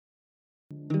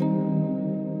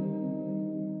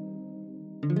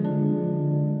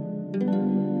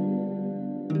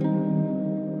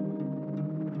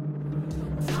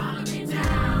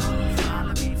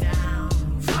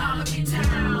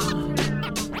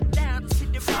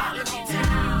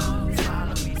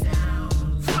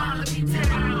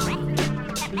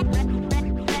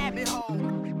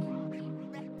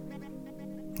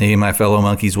Hey, my fellow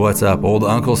monkeys, what's up? Old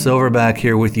Uncle Silverback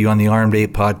here with you on the Armed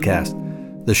Ape Podcast,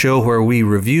 the show where we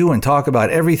review and talk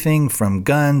about everything from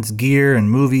guns, gear,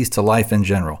 and movies to life in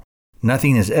general.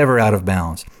 Nothing is ever out of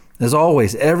bounds. As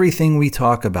always, everything we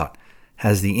talk about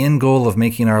has the end goal of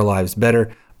making our lives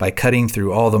better by cutting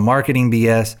through all the marketing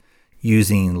BS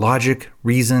using logic,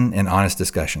 reason, and honest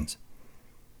discussions.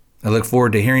 I look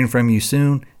forward to hearing from you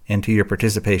soon and to your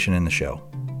participation in the show.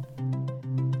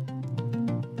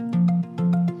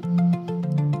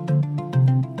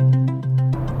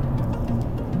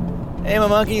 Hey my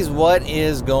monkeys, what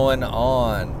is going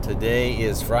on? Today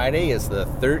is Friday. It's the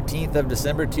 13th of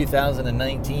December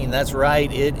 2019. That's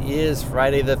right, it is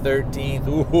Friday the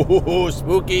 13th. Ooh,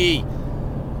 spooky.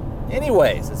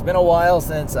 Anyways, it's been a while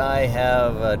since I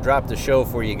have dropped a show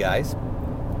for you guys,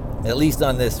 at least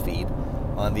on this feed,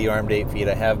 on the Armed Ape feed.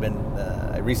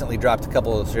 I recently dropped a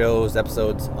couple of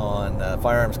episodes on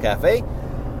Firearms Cafe,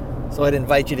 so I'd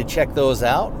invite you to check those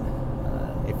out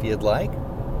if you'd like.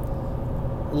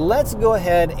 Let's go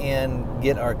ahead and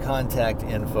get our contact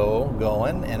info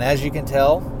going. And as you can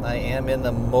tell, I am in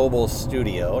the mobile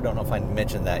studio. Don't know if I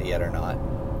mentioned that yet or not.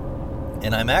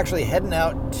 And I'm actually heading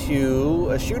out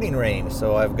to a shooting range.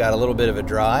 So I've got a little bit of a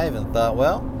drive and thought,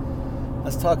 well,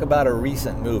 let's talk about a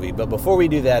recent movie. But before we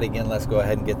do that, again, let's go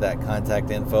ahead and get that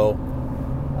contact info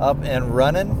up and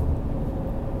running.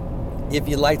 If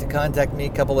you'd like to contact me, a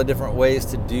couple of different ways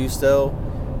to do so.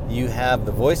 You have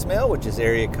the voicemail, which is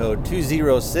area code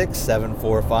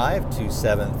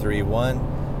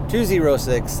 206-745-2731,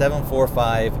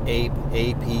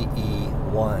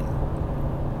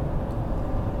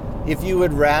 206-745-APE1. If you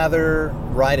would rather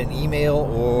write an email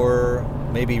or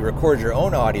maybe record your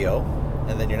own audio,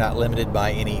 and then you're not limited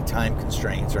by any time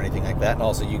constraints or anything like that, and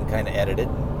also you can kind of edit it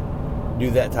and do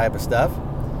that type of stuff,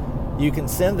 you can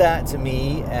send that to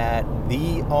me at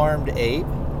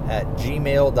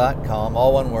thearmedape@gmail.com,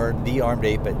 all one word,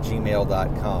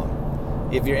 thearmedape@gmail.com.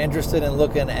 If you're interested in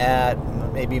looking at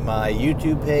maybe my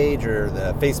YouTube page or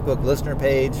the Facebook listener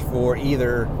page for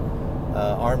either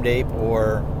Armed Ape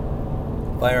or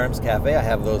Firearms Cafe, I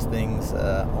have those things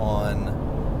on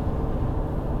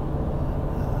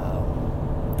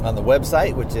the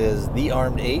website, which is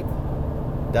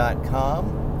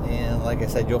thearmedape.com. And like I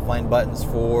said, you'll find buttons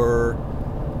for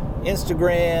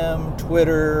Instagram,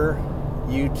 Twitter,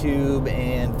 YouTube,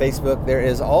 and Facebook. There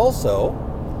is also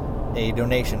a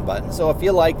donation button. So if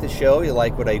you like the show, you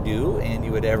like what I do, and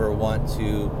you would ever want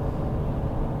to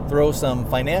throw some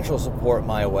financial support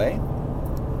my way,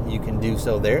 you can do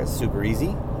so there. It's super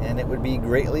easy, and it would be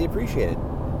greatly appreciated.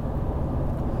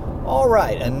 All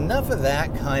right, enough of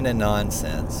that kind of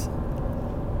nonsense.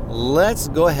 Let's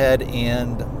go ahead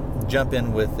and jump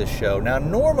in with the show. Now,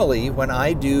 normally when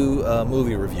I do a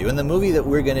movie review, and the movie that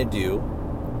we're going to do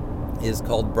is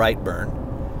called Brightburn,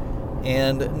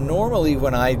 and normally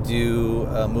when I do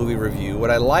a movie review, what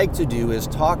I like to do is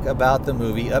talk about the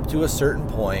movie up to a certain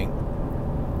point,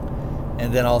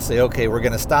 and then I'll say, okay, we're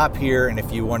going to stop here, and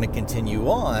if you want to continue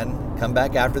on, come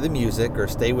back after the music, or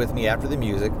stay with me after the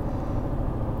music,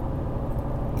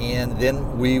 and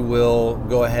then we will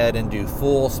go ahead and do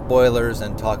full spoilers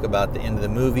and talk about the end of the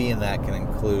movie, and that can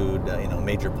include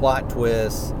major plot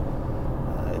twists,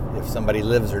 if somebody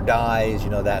lives or dies,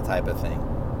 that type of thing.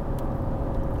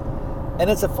 And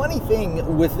it's a funny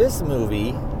thing with this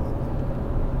movie,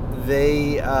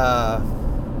 they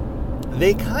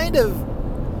kind of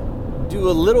do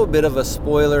a little bit of a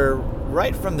spoiler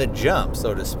right from the jump,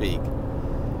 so to speak.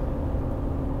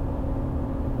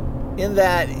 In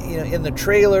that, in the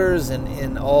trailers and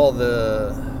in all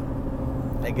the,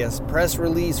 I guess, press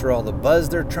release or all the buzz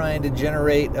they're trying to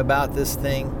generate about this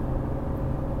thing,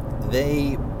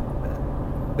 they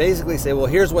basically say, well,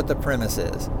 here's what the premise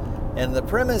is. And the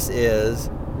premise is,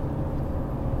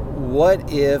 what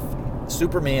if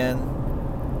Superman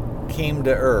came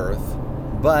to Earth,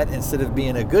 but instead of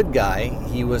being a good guy,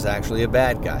 he was actually a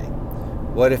bad guy?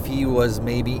 What if he was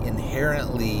maybe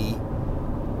inherently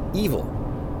evil?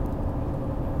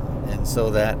 And so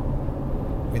that,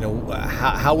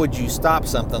 how would you stop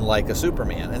something like a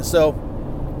Superman? And so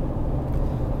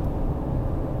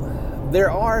there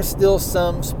are still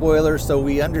some spoilers, so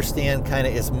we understand kind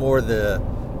of it's more the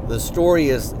story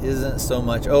isn't so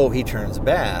much, oh, he turns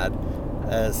bad,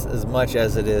 as much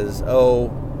as it is, oh,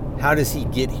 how does he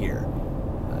get here?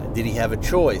 Did he have a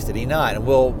choice? Did he not?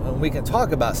 And we can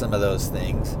talk about some of those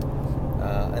things.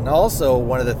 And also,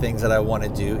 one of the things that I want to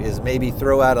do is maybe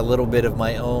throw out a little bit of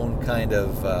my own kind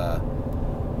of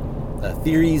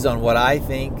theories on what I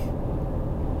think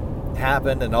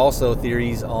happened, and also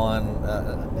theories on,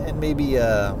 and maybe,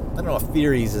 I don't know if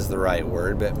theories is the right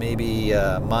word, but maybe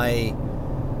my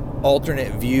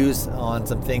alternate views on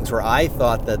some things where I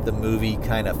thought that the movie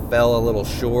kind of fell a little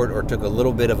short or took a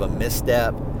little bit of a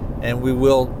misstep, and we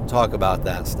will talk about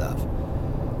that stuff.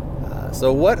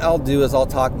 So what I'll do is I'll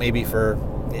talk maybe for,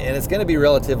 and it's going to be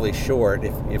relatively short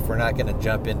if we're not going to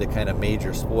jump into kind of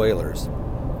major spoilers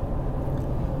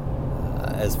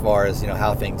as far as,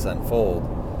 how things unfold.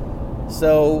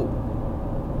 So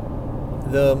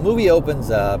the movie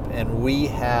opens up and you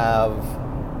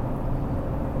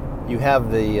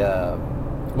have the,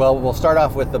 we'll start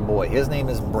off with the boy. His name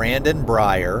is Brandon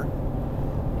Breyer,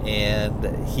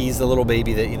 and he's the little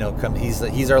baby that,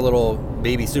 he's our little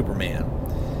baby Superman.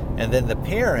 And then the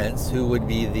parents, who would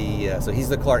be so he's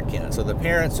the Clark Kent. So the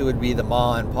parents, who would be the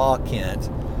Ma and Pa Kent,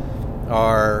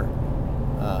 are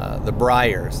the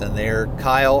Bryers, and they're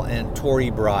Kyle and Tori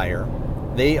Breyer.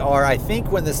 They are, I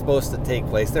think, when this is supposed to take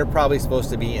place, they're probably supposed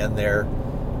to be in their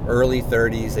early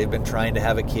 30s. They've been trying to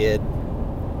have a kid,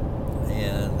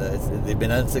 and they've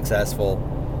been unsuccessful.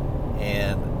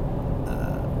 And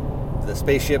the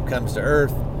spaceship comes to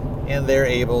Earth, and they're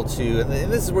able to, and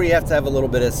this is where you have to have a little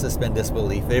bit of suspend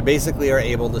disbelief. They basically are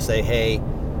able to say, hey,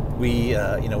 we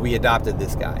adopted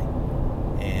this guy,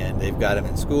 and they've got him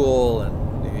in school, and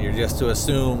you're just to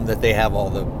assume that they have all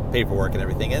the paperwork and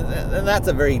everything. And that's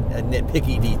a very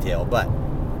nitpicky detail, but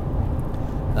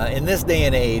in this day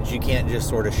and age, you can't just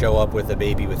sort of show up with a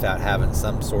baby without having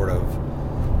some sort of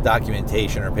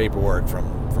documentation or paperwork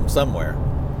from somewhere.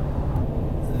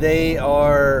 They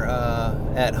are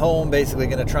at home basically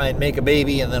going to try and make a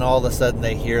baby, and then all of a sudden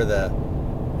they hear the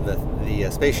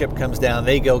spaceship comes down.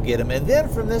 They go get him, and then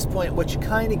from this point, what you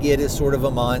kind of get is sort of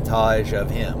a montage of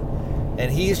him,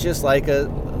 and he's just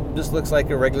looks like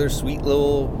a regular sweet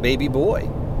little baby boy.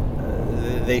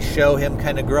 They show him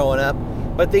kind of growing up,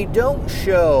 but they don't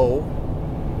show,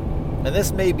 and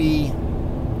this may be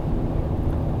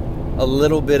a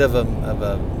little bit of a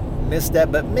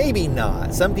misstep, but maybe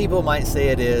not. Some people might say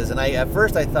it is, and at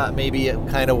first I thought maybe it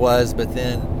kind of was, but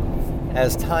then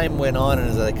as time went on and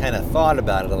as I kind of thought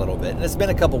about it a little bit, and it's been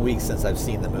a couple weeks since I've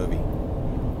seen the movie.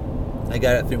 I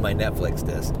got it through my Netflix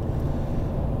disc.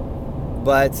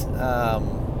 But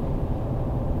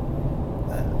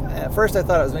at first I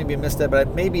thought it was maybe a misstep,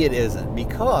 but maybe it isn't,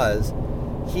 because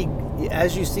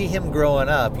as you see him growing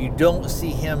up, you don't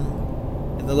see him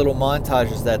in the little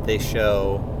montages that they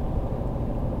show.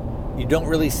 You don't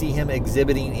really see him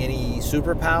exhibiting any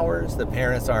superpowers. The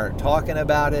parents aren't talking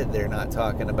about it. They're not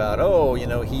talking about,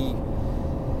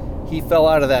 he fell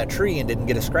out of that tree and didn't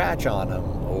get a scratch on him,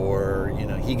 or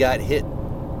he got hit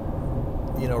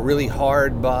really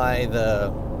hard by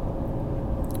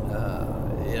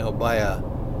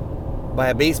by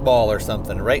a baseball or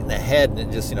something right in the head, and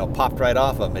it just popped right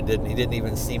off him. It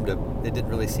didn't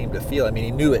really seem to feel. I mean,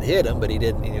 he knew it hit him, but he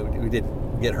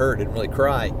didn't get hurt, didn't really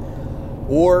cry.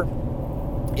 Or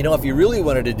if you really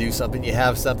wanted to do something, you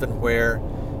have something where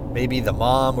maybe the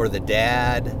mom or the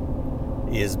dad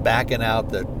is backing out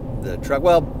the truck.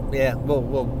 Well, yeah,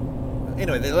 I'll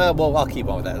keep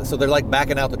on with that. So they're like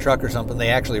backing out the truck or something. They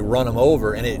actually run him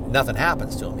over, and nothing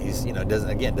happens to him. He's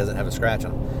doesn't have a scratch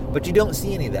on him. But you don't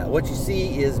see any of that. What you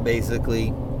see is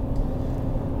basically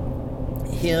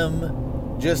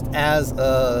him just as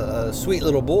a sweet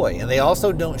little boy, and they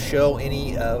also don't show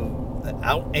any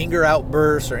anger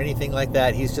outbursts or anything like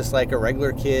that. He's just like a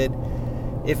regular kid.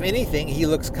 If anything, he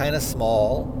looks kind of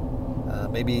small,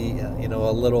 maybe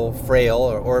a little frail,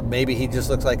 or maybe he just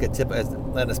looks like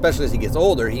and especially as he gets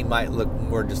older, he might look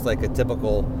more just like a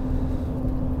typical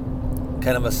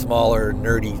kind of a smaller,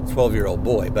 nerdy 12-year-old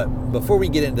boy. But before we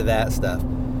get into that stuff,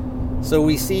 so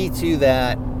we see too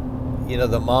that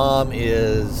the mom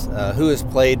is who is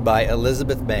played by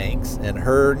Elizabeth Banks, and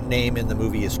her name in the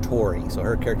movie is Tori. So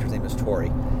her character's name is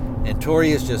Tori, and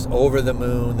Tori is just over the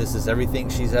moon. This is everything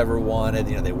she's ever wanted.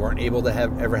 They weren't able to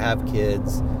ever have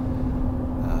kids.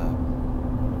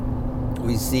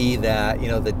 We see that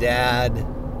the dad,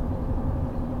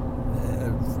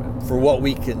 for what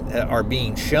we are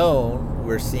being shown,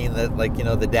 we're seeing that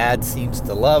the dad seems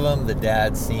to love him. The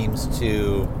dad seems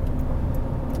to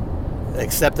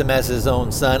accept him as his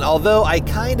own son. Although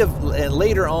and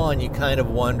later on you kind of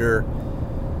wonder,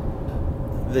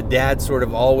 the dad sort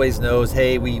of always knows,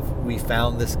 hey, we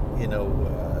found this,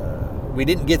 we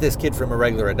didn't get this kid from a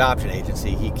regular adoption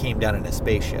agency. He came down in a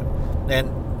spaceship.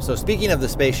 And So speaking of the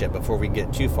spaceship, before we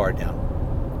get too far down,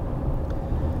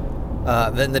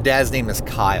 then the dad's name is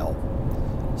Kyle.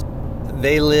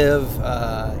 They live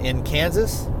in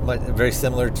Kansas, but very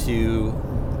similar to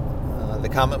the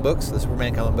comic books, the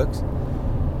Superman comic books.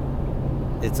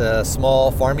 It's a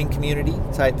small farming community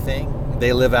type thing.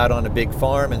 They live out on a big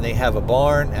farm, and they have a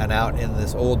barn, and out in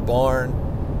this old barn,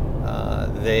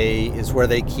 is where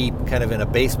they keep, kind of in a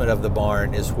basement of the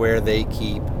barn, is where they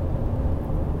keep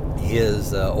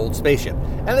his old spaceship.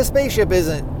 And the spaceship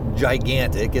isn't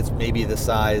gigantic. It's maybe the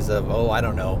size of, I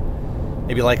don't know,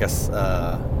 maybe like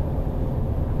a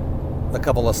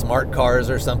couple of smart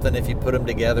cars or something if you put them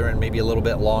together, and maybe a little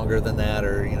bit longer than that,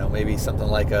 or maybe something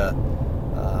like I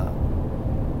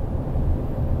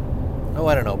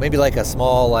don't know, maybe like a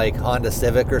small like Honda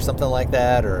Civic or something like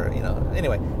that, or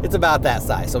anyway, it's about that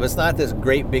size. So it's not this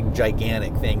great big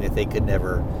gigantic thing that they could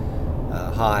never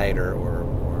hide or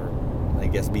I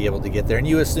guess be able to get there. And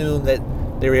you assume that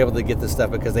they were able to get this stuff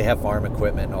because they have farm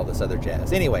equipment and all this other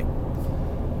jazz. Anyway,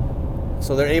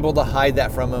 so they're able to hide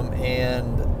that from him,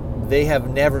 and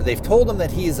they've told him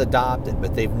that he's adopted,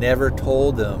 but they've never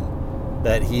told him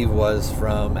that he was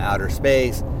from outer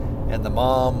space. And the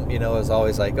mom, is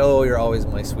always like, "Oh, you're always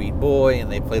my sweet boy," and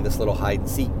they play this little hide and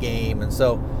seek game. And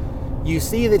so you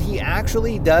see that he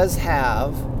actually does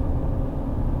have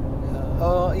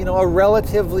a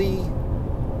relatively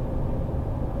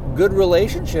good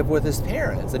relationship with his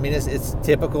parents. I mean, it's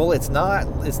typical. It's not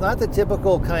the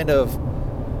typical kind of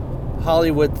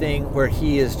Hollywood thing where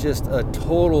he is just a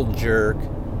total jerk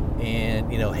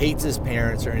and hates his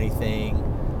parents or anything.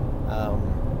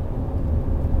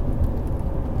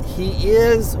 He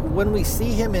is, when we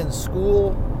see him in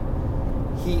school,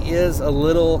 he is a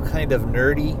little kind of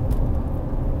nerdy,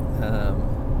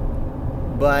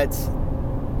 but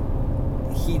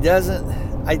he doesn't.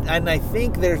 I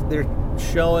think they're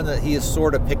showing that he is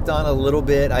sort of picked on a little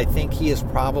bit. I think he is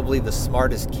probably the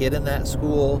smartest kid in that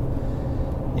school,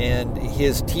 and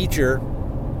his teacher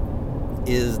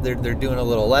is they're doing a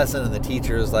little lesson, and the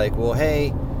teacher is like, "Well,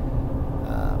 hey,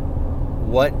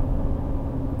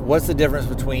 what's the difference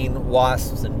between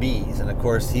wasps and bees?" And of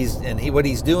course what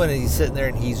he's doing is he's sitting there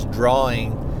and he's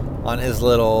drawing on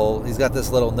he's got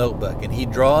this little notebook, and he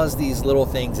draws these little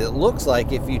things. It looks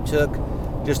like if you took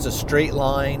just a straight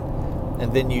line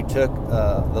and then you took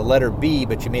the letter B,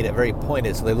 but you made it very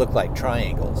pointed, so they look like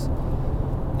triangles.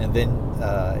 And then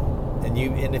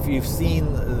and if you've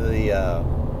seen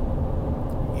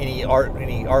any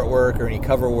artwork or any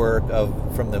cover work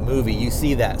from the movie, you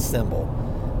see that symbol.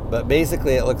 But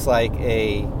basically, it looks like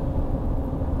a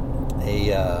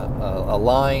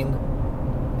line,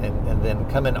 and then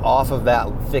coming off of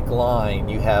that thick line,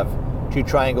 you have two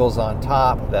triangles on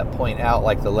top that point out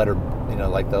like the letter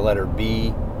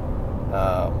B,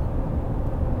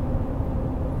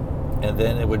 and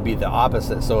then it would be the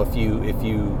opposite. So if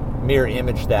you mirror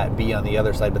image that B on the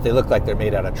other side, but they look like they're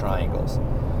made out of triangles.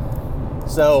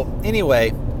 So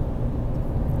anyway.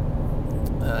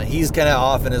 He's kind of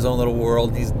off in his own little world,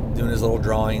 and he's doing his little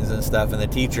drawings and stuff, and the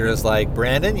teacher is like,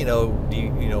 "Brandon,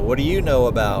 what do you know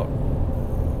about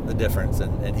the difference?"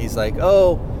 And he's like,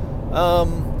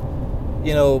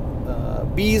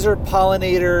 bees are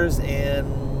pollinators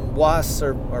and wasps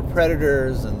are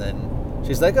predators. And then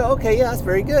she's like, "Oh, okay, yeah, that's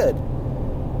very good."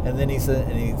 And then he's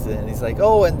like,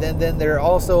 "Oh, and then there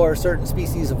also are certain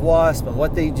species of wasp, and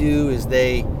what they do is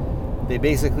they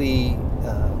basically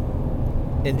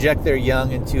inject their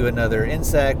young into another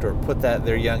insect, or put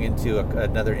their young into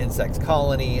another insect's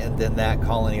colony, and then that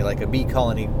colony, like a bee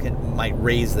colony, might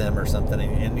raise them or something."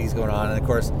 And he's going on, and of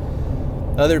course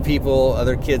other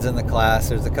kids in the class,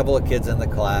 there's a couple of kids in the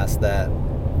class that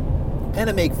kind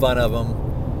of make fun of him,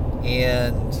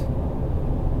 and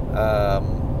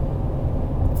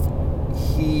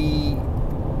he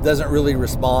doesn't really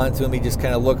respond to him. He just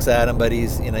kind of looks at him, but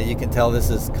he's, you can tell this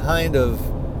is kind of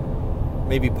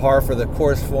maybe par for the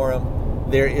course for him.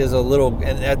 There is a little,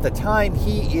 and at the time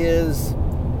he is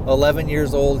 11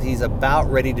 years old. He's about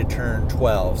ready to turn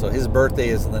 12, so his birthday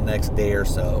is the next day or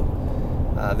so.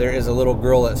 There is a little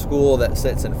girl at school that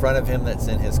sits in front of him that's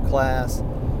in his class.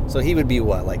 So he would be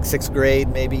what, like 6th grade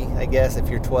maybe, I guess, if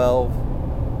you're 12.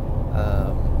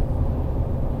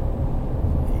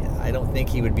 I don't think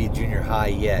he would be junior high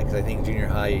yet, because I think junior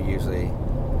high are usually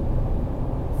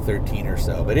 13 or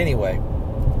so. But anyway,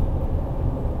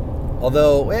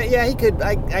 although, yeah, he could,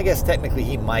 I guess technically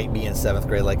he might be in 7th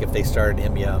grade, like if they started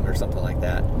him young or something like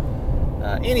that.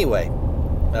 Anyway,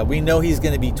 we know he's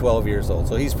going to be 12 years old,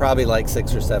 so he's probably like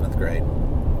 6th or 7th grade.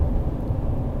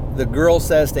 The girl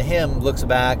says to him, looks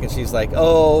back, and she's like,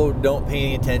 "Oh, don't pay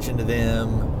any attention to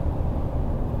them.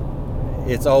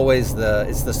 it's always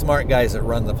the smart guys that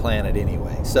run the planet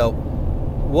anyway. So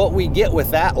what we get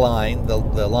with that line, the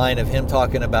line of him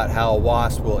talking about how a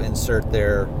wasp will insert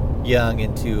their young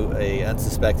into a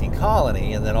unsuspecting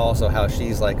colony, and then also how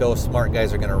she's like, oh, smart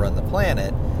guys are going to run the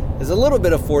planet, is a little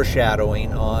bit of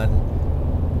foreshadowing on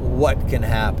what can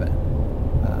happen.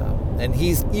 And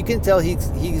you can tell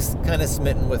he's kind of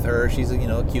smitten with her. She's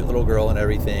a cute little girl and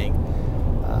everything.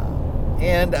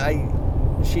 And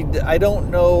I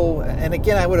don't know. And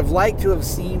again, I would have liked to have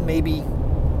seen maybe.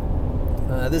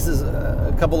 This is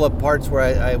a couple of parts where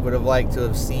I would have liked to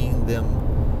have seen them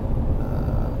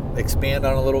expand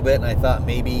on a little bit, and I thought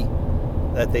maybe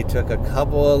that they took a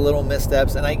couple of little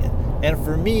missteps. And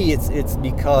for me, it's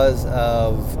because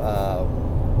of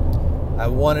I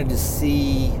wanted to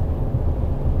see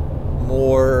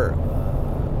more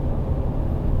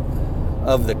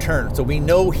of the turn. So we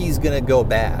know he's going to go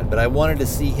bad, but I wanted to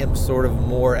see him sort of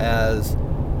more as,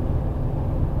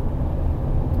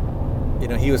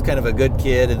 he was kind of a good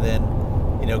kid, and then,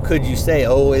 could you say,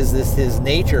 oh, is this his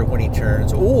nature when he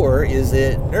turns, or is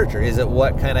it nurture? Is it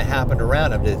what kind of happened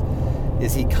around him?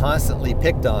 Is he constantly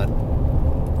picked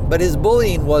on? But his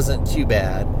bullying wasn't too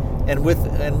bad, and with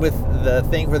the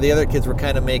thing where the other kids were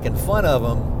kind of making fun of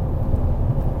him,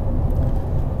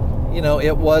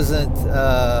 it wasn't.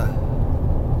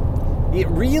 It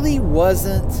really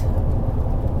wasn't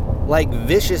like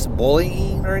vicious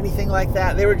bullying or anything like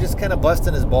that. They were just kind of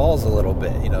busting his balls a little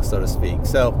bit, so to speak.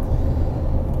 So,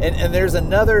 and there's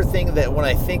another thing that when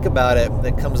I think about it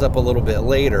that comes up a little bit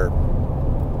later,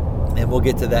 and we'll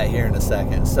get to that here in a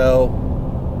second. So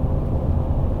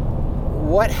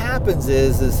what happens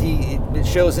is it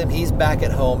shows him he's back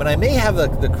at home, and I may have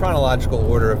the chronological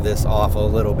order of this off a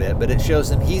little bit, but it shows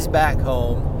him he's back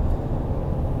home,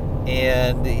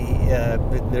 and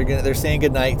they're saying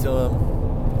goodnight to him.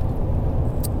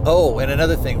 Oh, and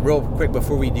another thing, real quick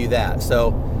before we do that.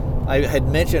 So I had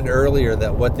mentioned earlier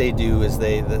that what they do is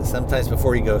that sometimes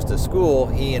before he goes to school,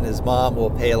 he and his mom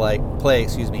will play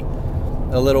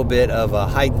a little bit of a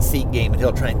hide and seek game, and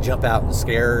he'll try and jump out and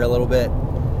scare her a little bit.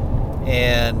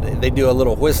 And they do a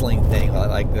little whistling thing,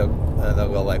 like they'll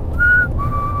go like,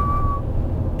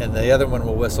 and the other one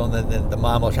will whistle, and then the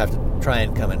mom will have to try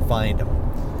and come and find him.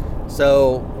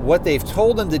 So what they've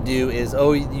told him to do is,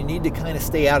 you need to kind of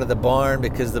stay out of the barn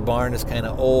because the barn is kind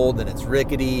of old and it's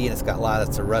rickety and it's got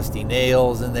lots of rusty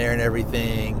nails in there and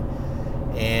everything,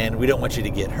 and we don't want you to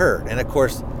get hurt. And of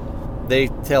course, they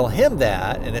tell him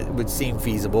that, and it would seem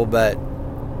feasible, but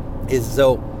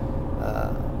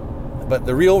but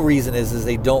the real reason is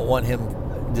they don't want him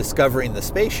discovering the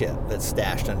spaceship that's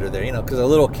stashed under there, because a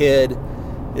little kid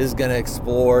is going to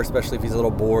explore, especially if he's a little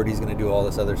bored, he's going to do all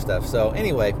this other stuff. So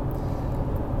anyway,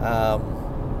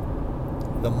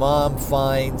 the mom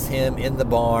finds him in the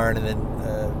barn, and then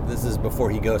this is before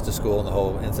he goes to school, and the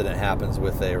whole incident happens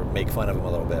they make fun of him a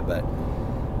little bit,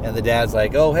 and the dad's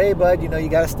like, oh, hey, bud, you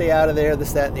got to stay out of there,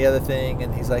 this, that, and the other thing,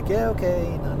 and he's like, yeah,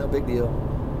 okay, no big deal.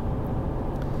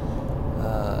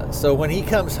 So when he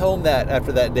comes home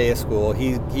after that day of school,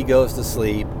 he goes to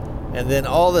sleep, and then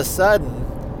all of a sudden,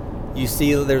 you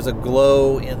see there's a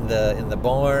glow in the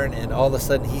barn, and all of a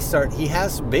sudden he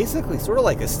has basically sort of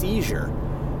like a seizure,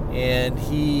 and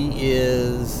he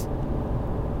is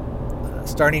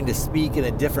starting to speak in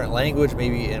a different language,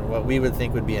 maybe in what we would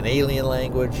think would be an alien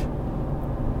language.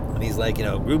 And he's like,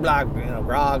 Grublag,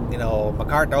 Grog,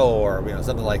 Macarto, or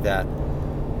something like that.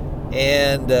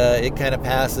 And it kind of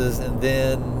passes, and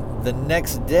then the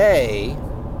next day,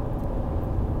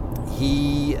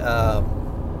 he, I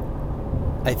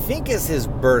think it's his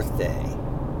birthday,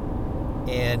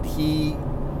 and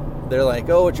they're like,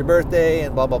 oh, it's your birthday,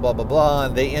 and blah, blah, blah, blah, blah,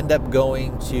 and they end up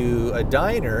going to a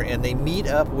diner, and they meet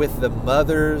up with the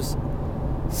mother's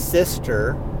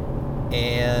sister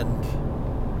and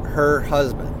her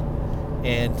husband.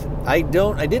 And I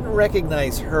didn't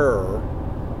recognize her,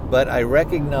 but I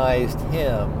recognized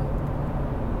him.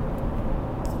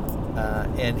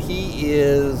 And he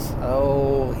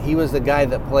was the guy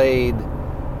that played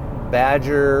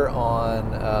Badger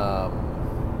on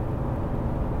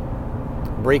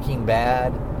Breaking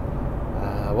Bad.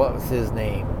 What was his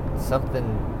name?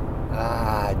 Something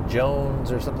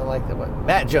Jones or something like that.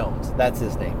 Matt Jones, that's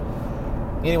his name.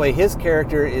 Anyway, his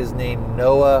character is named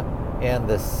Noah, and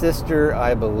the sister,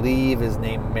 I believe, is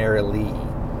named Mary Lee.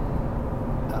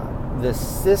 The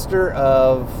sister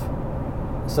of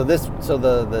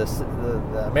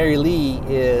the Mary Lee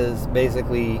is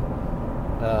basically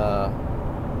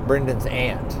Brendan's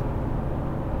aunt,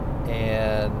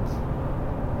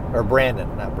 or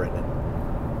Brandon, not Brendan.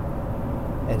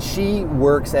 And she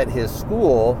works at his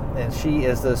school, and she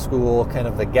is the school kind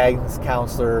of the guidance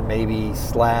counselor, maybe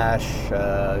slash,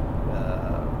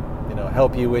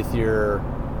 help you with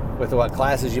what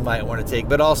classes you might want to take,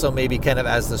 but also maybe kind of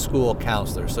as the school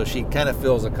counselor. So she kind of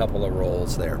fills a couple of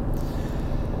roles there.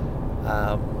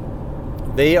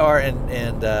 They are,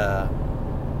 and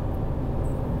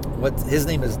what his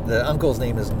name is, the uncle's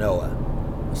name is Noah.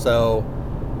 So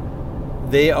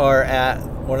they are at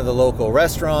one of the local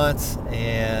restaurants,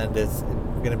 and it's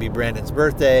going to be Brandon's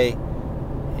birthday,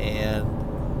 and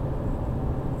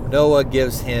Noah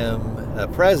gives him a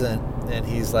present, and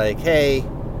he's like, hey,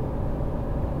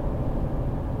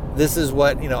 this is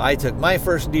what, I took my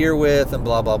first deer with, and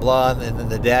blah, blah, blah. And then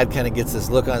the dad kind of gets this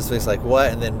look on his face like,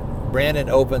 what? And then Brandon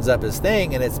opens up his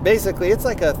thing, and it's a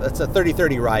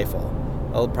 30-30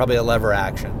 rifle, probably a lever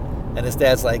action. And his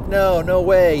dad's like, no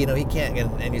way, he can't.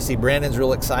 And you see Brandon's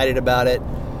real excited about it.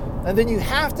 And then you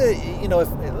have to,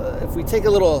 if we take a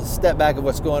little step back of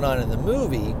what's going on in the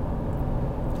movie,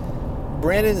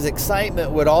 Brandon's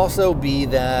excitement would also be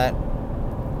that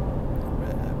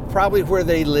probably where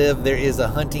they live, there is a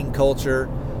hunting culture.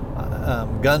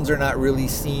 Guns are not really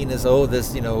seen as,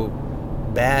 this,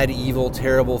 bad, evil,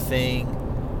 terrible thing.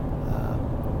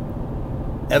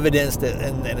 Evidence that,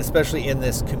 and especially in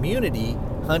this community,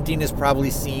 hunting is probably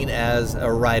seen as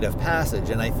a rite of passage.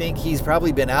 And I think he's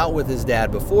probably been out with his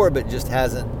dad before, but just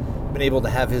hasn't been able to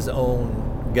have his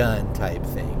own gun type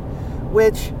thing.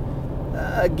 Which,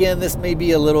 again, this may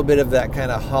be a little bit of that kind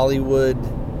of Hollywood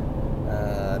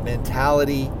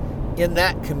mentality. In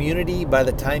that community, by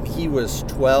the time he was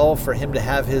 12, for him to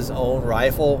have his own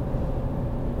rifle,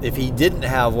 if he didn't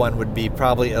have one, would be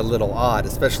probably a little odd,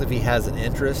 especially if he has an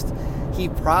interest. He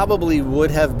probably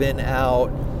would have been out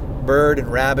bird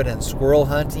and rabbit and squirrel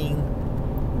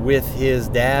hunting with his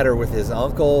dad or with his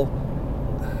uncle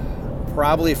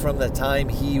probably from the time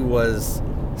he was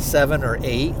 7 or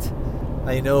 8.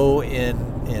 I know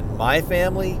in my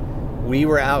family, we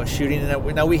were out shooting.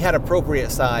 Now, we had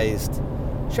appropriate sized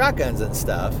shotguns and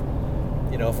stuff.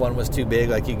 If one was too big,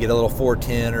 like you get a little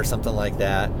 410 or something like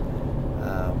that,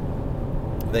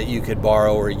 that you could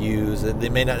borrow or use. They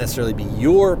may not necessarily be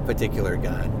your particular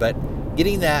gun, but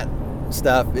getting that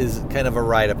stuff is kind of a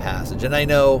rite of passage. And I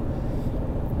know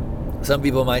some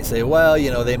people might say, well,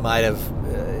 they might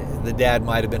have, the dad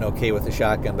might have been okay with a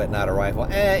shotgun, but not a rifle.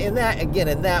 In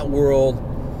that world,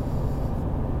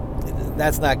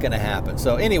 that's not going to happen.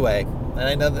 So anyway, and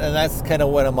I know, and that's kind of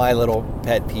one of my little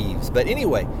pet peeves. But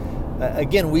anyway,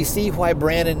 again, we see why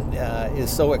Brandon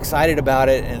is so excited about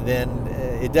it, and then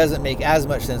it doesn't make as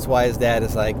much sense why his dad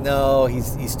is like, no,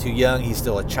 he's too young, he's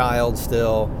still a child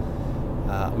still.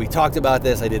 We talked about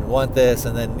this, I didn't want this.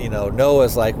 And then,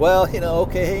 Noah's like, well,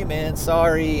 okay, hey man,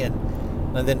 sorry. And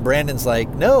then Brandon's like,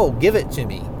 no, give it to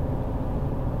me.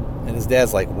 And his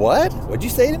dad's like, what? What'd you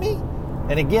say to me?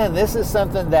 And again, this is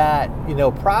something that,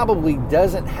 probably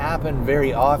doesn't happen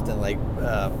very often. Like,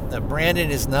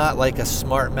 Brandon is not like a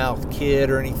smart-mouthed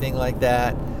kid or anything like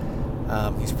that.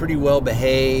 He's pretty well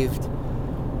behaved.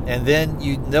 And then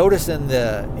you notice in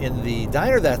the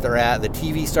diner that they're at, the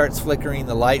TV starts flickering,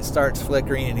 the light starts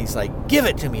flickering, and he's like, give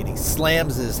it to me. And he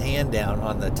slams his hand down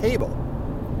on the table.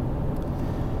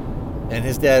 And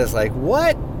his dad is like,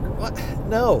 what?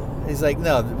 No. He's like,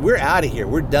 no, we're out of here.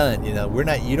 We're done. You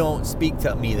don't speak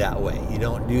to me that way. You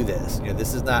don't do this.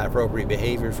 This is not appropriate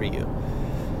behavior for you.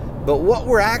 But what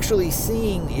we're actually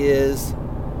seeing is,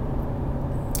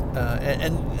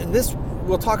 and this,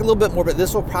 we'll talk a little bit more, but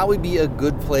this will probably be a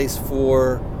good place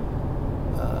for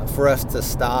us to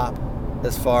stop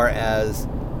as far as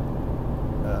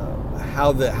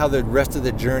how the rest of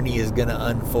the journey is going to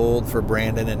unfold for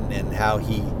Brandon, and how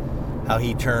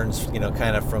he turns,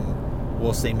 kind of from,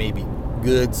 we'll say maybe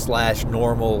good /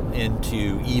 normal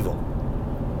into evil,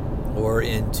 or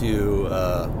into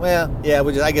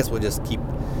I guess we'll just keep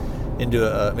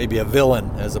into maybe a villain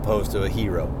as opposed to a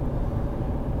hero.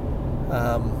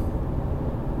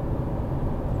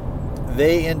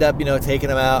 They end up, taking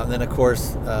him out, and then of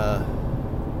course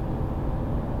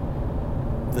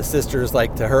the sister's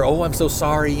like to her, oh, I'm so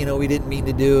sorry, we didn't mean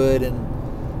to do it, and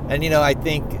I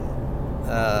think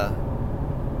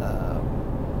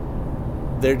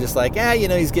they're just like,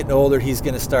 he's getting older, he's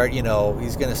gonna start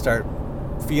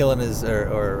feeling his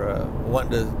or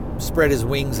wanting to spread his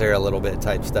wings there a little bit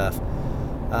type stuff.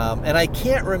 And I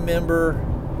can't remember.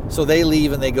 So they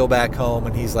leave and they go back home,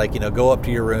 and he's like, go up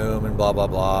to your room and blah, blah,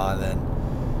 blah. And then,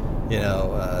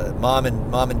 mom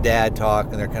and dad talk,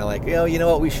 and they're kind of like,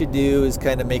 what we should do is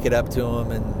kind of make it up to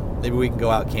him, and maybe we can go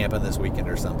out camping this weekend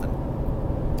or something.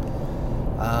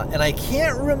 And I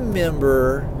can't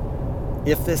remember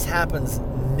if this happens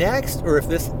next or if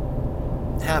this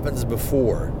happens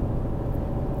before.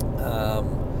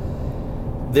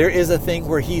 There is a thing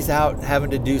where he's out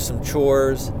having to do some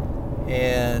chores,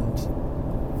 and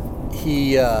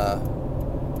he's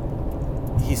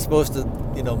supposed to,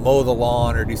 mow the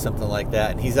lawn or do something like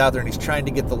that. And he's out there and he's trying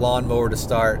to get the lawnmower to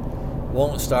start.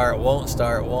 Won't start.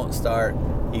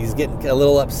 He's getting a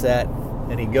little upset,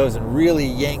 and he goes and really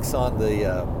yanks on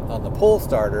the pull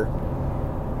starter,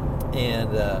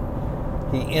 and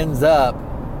he ends up,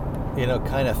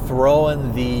 kind of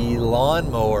throwing the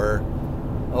lawnmower,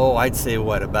 I'd say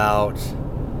about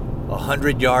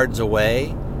 100 yards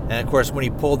away. And of course, when he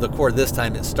pulled the cord this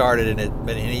time, it started, and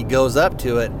he goes up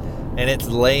to it, and it's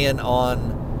laying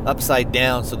on upside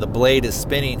down, so the blade is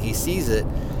spinning. He sees it.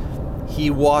 He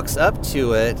walks up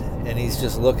to it, and he's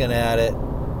just looking at it,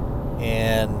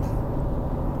 and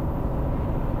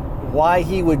why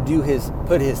he would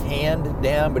put his hand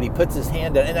down, but he puts his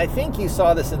hand down, and I think you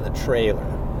saw this in the trailer,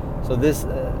 so this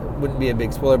wouldn't be a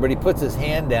big spoiler, but he puts his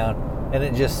hand down, and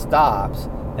it just stops.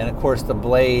 And of course the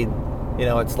blade,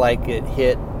 it's like it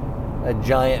hit a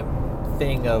giant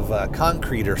thing of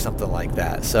concrete or something like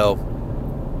that. So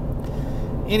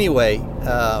anyway,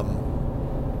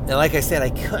 and like I said,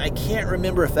 I can't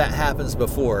remember if that happens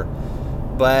before,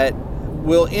 but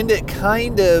we'll end it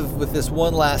kind of with this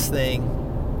one last thing,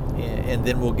 and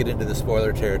then we'll get into the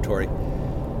spoiler territory.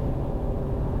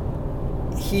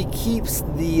 He keeps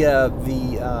the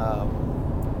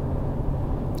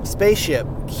spaceship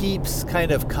keeps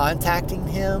kind of contacting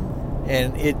him,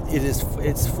 and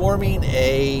it's forming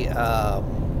a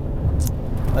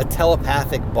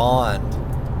telepathic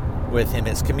bond with him.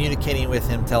 It's communicating with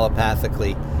him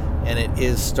telepathically, and it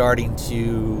is starting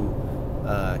to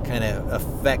kind of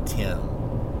affect him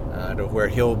to where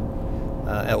he'll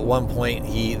at one point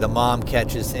the mom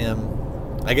catches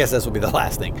him. I guess this will be the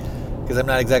last thing, because I'm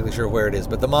not exactly sure where it is,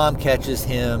 but the mom catches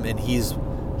him, and he's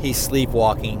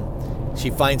sleepwalking. She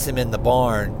finds him in the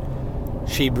barn.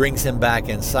 She brings him back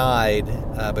inside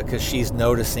because she's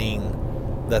noticing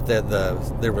that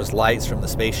there was lights from the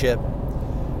spaceship.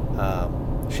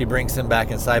 She brings him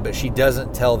back inside, but she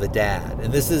doesn't tell the dad.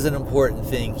 And this is an important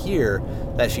thing here,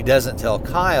 that she doesn't tell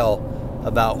Kyle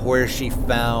about where she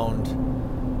found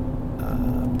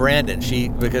Brandon.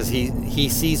 Because he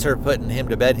sees her putting him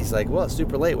to bed. He's like, well, it's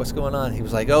super late. What's going on? He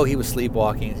was like, he was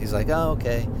sleepwalking. He's like, oh,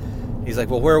 okay. He's like,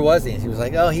 well, where was he? And he was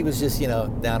like, he was just,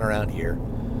 down around here.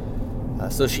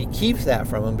 So she keeps that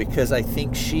from him because I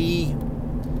think she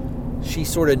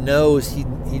sort of knows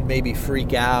he'd maybe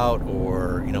freak out,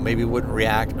 or, maybe wouldn't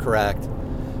react correct.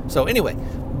 So anyway,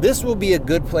 this will be a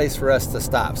good place for us to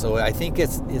stop. So I think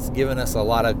it's given us a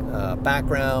lot of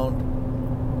background,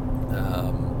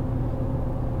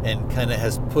 and kind of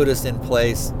has put us in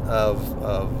place of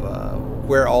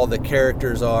where all the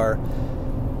characters are.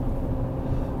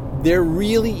 They're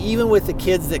really, even with the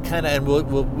kids that kind of, and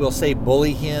we'll say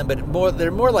bully him, but they're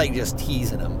more like just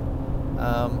teasing him.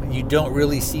 You don't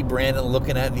really see Brandon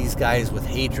looking at these guys with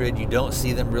hatred. You don't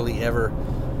see them really ever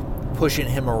pushing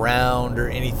him around or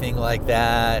anything like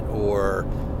that, or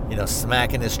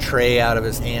smacking his tray out of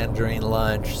his hand during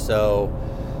lunch. So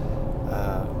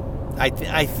I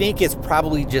think it's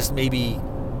probably just maybe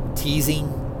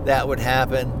teasing that would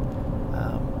happen.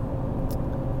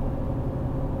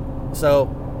 So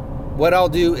what I'll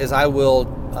do is I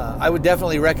would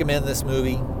definitely recommend this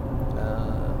movie.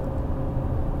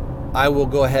 I will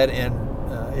go ahead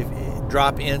and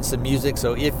drop in some music.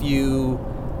 So if you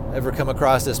ever come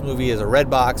across this movie as a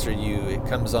Redbox, or it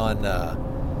comes on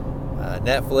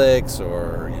Netflix,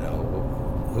 or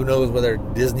who knows whether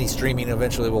Disney streaming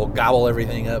eventually will gobble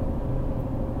everything up.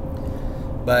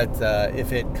 But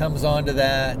if it comes onto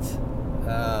that,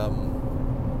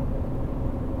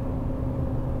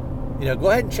 go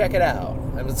ahead and check it out.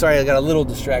 I'm sorry, I got a little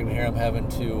distracted here. I'm having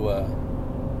to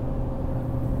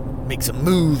make some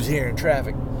moves here in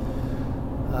traffic.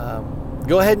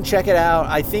 Go ahead and check it out.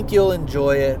 I think you'll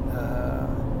enjoy it.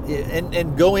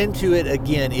 And go into it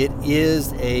again. It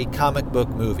is a comic book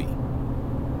movie.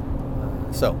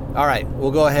 So, all right,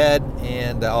 we'll go ahead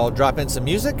and I'll drop in some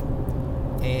music,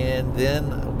 and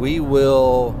then we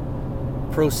will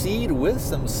proceed with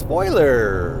some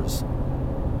spoilers.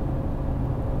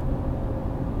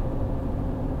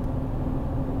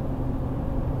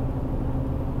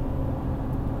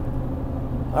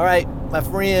 All right, my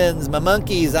friends, my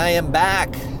monkeys, I am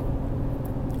back.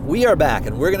 We are back,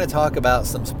 and we're going to talk about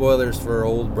some spoilers for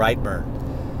old Brightburn.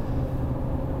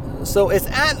 So it's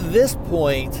at this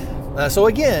point. So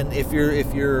again, if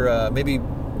you're maybe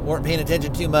weren't paying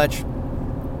attention too much,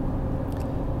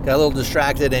 got a little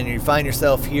distracted, and you find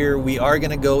yourself here, we are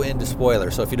going to go into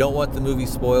spoilers. So if you don't want the movie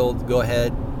spoiled, go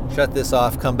ahead, Shut this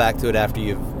off. Come back to it after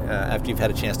you've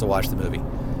had a chance to watch the movie.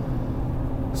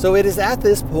 So it is at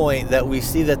this point that we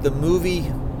see that the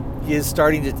movie is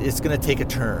it's going to take a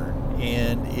turn,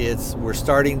 and we're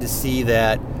starting to see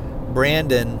that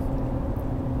Brandon,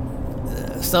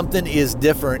 something is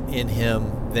different in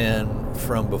him than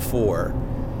from before,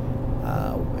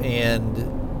 and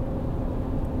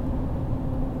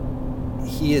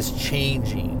he is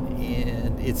changing,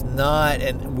 and it's not,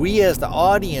 and we as the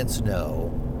audience know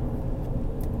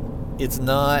it's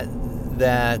not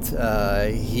that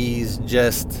he's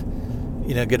just,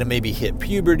 going to maybe hit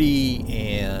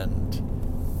puberty and,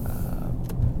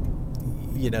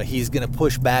 he's going to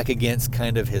push back against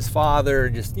kind of his father,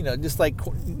 just like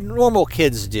normal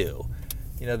kids do.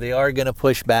 They are going to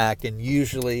push back, and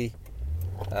usually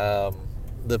the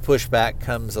pushback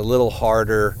comes a little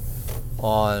harder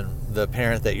on the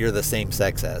parent that you're the same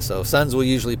sex as. So sons will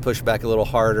usually push back a little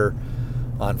harder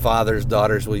on fathers.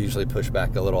 Daughters will usually push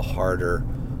back a little harder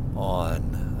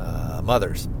on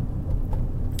mothers.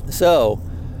 So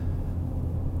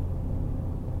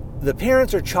the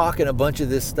parents are chalking a bunch of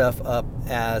this stuff up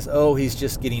as, oh, he's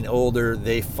just getting older.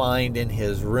 They find in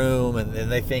his room,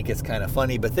 and they think it's kind of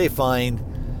funny, but they find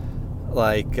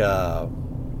like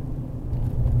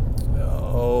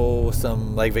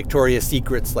some like Victoria's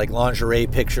Secrets like lingerie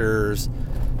pictures,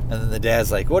 and then the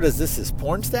dad's like, what is this, his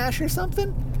porn stash or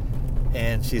something?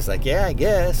 And she's like, yeah, I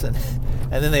guess. And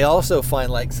then they also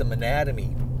find like some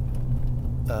anatomy,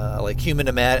 like human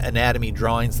anatomy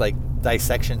drawings, like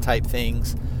dissection type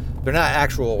things. They're not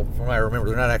actual, from what I remember,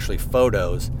 they're not actually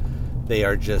photos. They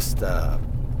are just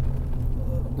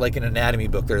like an anatomy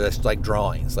book. They're just like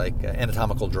drawings, like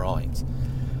anatomical drawings.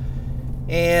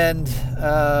 And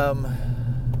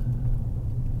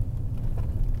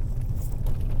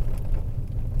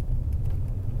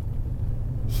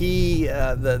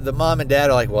the mom and dad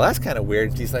are like, well, that's kind of weird.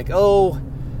 And she's like,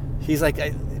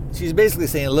 she's basically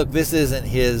saying, look, this isn't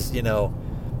his,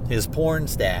 his porn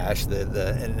stash.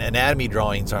 The anatomy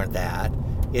drawings aren't that.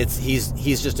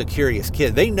 He's just a curious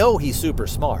kid. They know he's super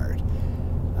smart.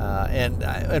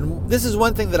 And this is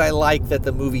one thing that I like that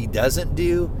the movie doesn't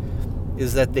do,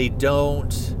 is that they don't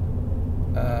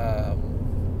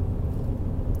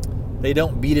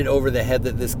beat it over the head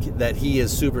that he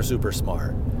is super, super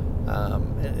smart.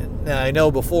 And I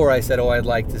know before I said, I'd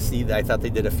like to see that. I thought they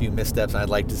did a few missteps, and I'd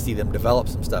like to see them develop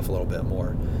some stuff a little bit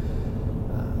more.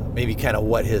 Maybe kind of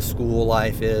what his school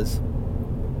life is.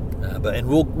 But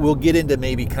we'll get into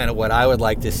maybe kind of what I would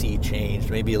like to see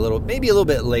changed. Maybe a little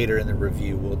bit later in the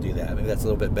review we'll do that. Maybe that's a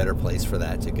little bit better place for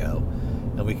that to go,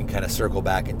 and we can kind of circle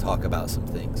back and talk about some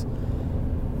things.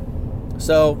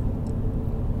 So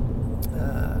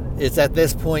it's at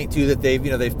this point too that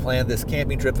they've planned this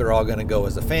camping trip. They're all going to go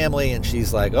as a family, and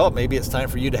she's like, oh, maybe it's time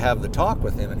for you to have the talk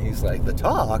with him. And he's like, the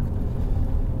talk?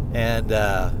 And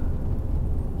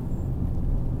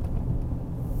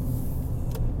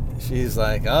she's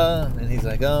like, and he's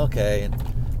like, oh, okay. And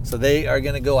so they are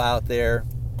going to go out there,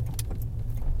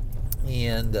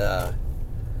 and the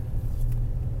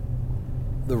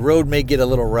road may get a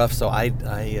little rough. So I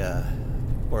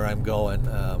where I'm going,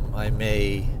 I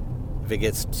may, if it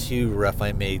gets too rough,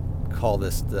 I may call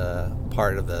this the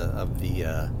part of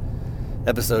the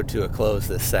episode to a close,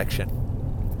 this section.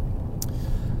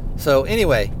 So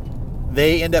anyway,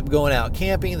 they end up going out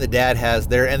camping. The dad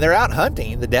and they're out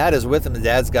hunting. The dad is with him. The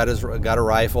dad's got a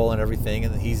rifle and everything,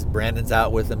 and Brandon's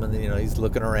out with him, and he's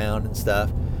looking around and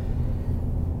stuff.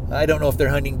 I don't know if they're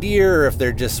hunting deer or if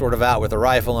they're just sort of out with a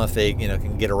rifle, and if they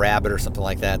can get a rabbit or something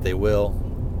like that, they will.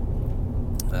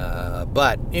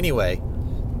 But anyway,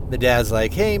 the dad's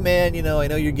like, hey man, I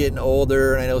know you're getting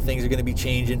older, and I know things are going to be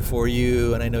changing for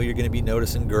you, and I know you're going to be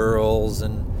noticing girls,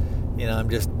 and I'm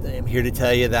here to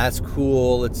tell you that's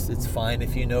cool. It's fine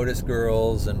if you notice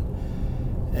girls,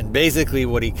 and basically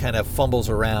what he kind of fumbles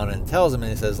around and tells him,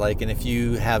 and he says like, and if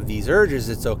you have these urges,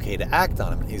 it's okay to act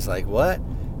on them. And he's like, what?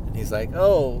 And he's like,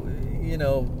 oh, if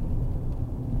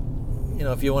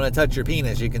you want to touch your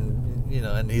penis, you can,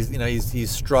 and he's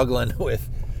struggling with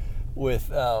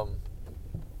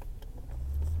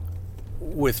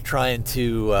trying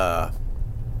to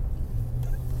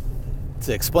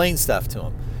explain stuff to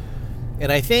him.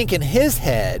 And I think in his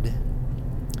head,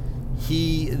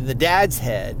 the dad's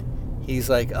head, he's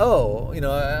like, oh,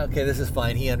 okay, this is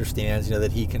fine. He understands,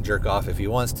 that he can jerk off if he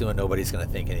wants to, and nobody's going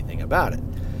to think anything about it.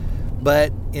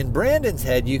 But in Brandon's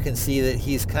head, you can see that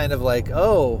he's kind of like,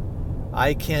 oh,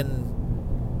 I can.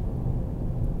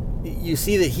 You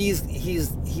see that he's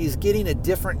getting a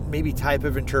different maybe type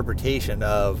of interpretation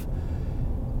of,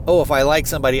 oh, if I like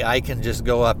somebody, I can just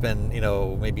go up and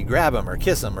maybe grab them or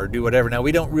kiss them or do whatever. Now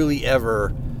we don't really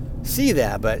ever see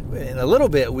that, but in a little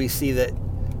bit we see that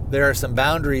there are some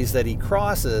boundaries that he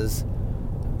crosses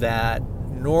that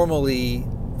normally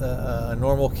a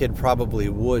normal kid probably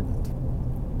wouldn't.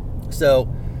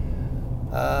 So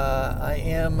I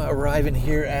am arriving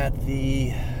here at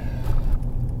the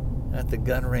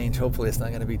gun range. Hopefully it's not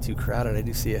going to be too crowded. I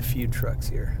do see a few trucks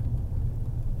here,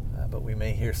 but we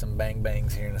may hear some bang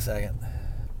bangs here in a second.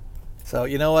 So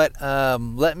you know what?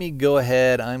 Let me go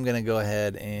ahead. I'm going to go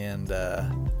ahead and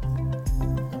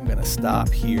I'm going to stop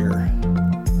here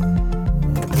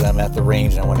because I'm at the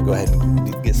range and I want to go ahead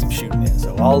and get some shooting in.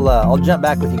 So I'll jump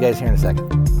back with you guys here in a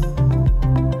second.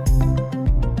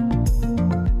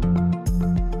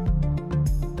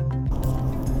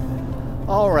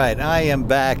 All right, I am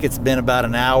back. It's been about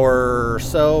an hour or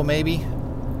so, maybe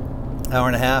hour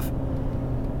and a half.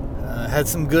 Had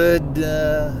some good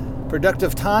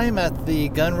productive time at the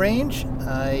gun range.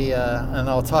 And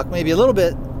I'll talk maybe a little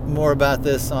bit more about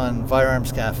this on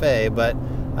Firearms Cafe, but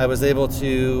I was able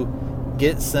to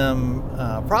get some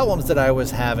problems that I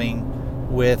was having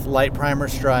with light primer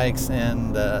strikes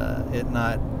and it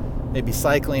not maybe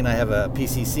cycling. I have a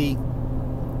PCC,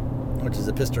 which is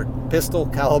a pistol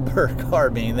caliber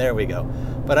carbine. There we go.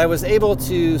 But I was able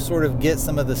to sort of get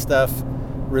some of the stuff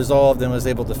resolved and was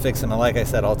able to fix them. And like I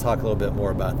said, I'll talk a little bit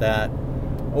more about that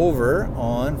over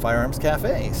on Firearms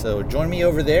Cafe. So join me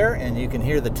over there and you can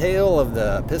hear the tale of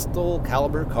the pistol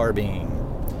caliber carbine.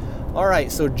 All right,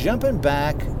 so jumping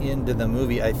back into the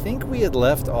movie, I think we had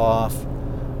left off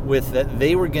with that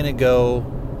they were going to go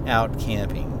out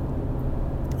camping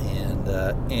and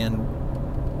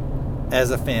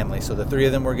as a family. So the three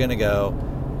of them were going to go.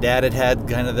 Dad had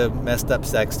kind of the messed up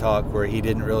sex talk where he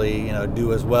didn't really,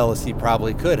 do as well as he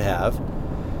probably could have.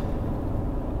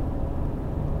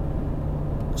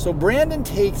 So Brandon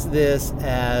takes this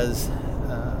as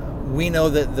we know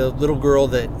that the little girl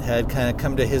that had kind of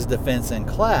come to his defense in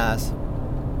class,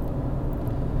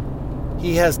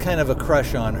 he has kind of a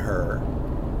crush on her.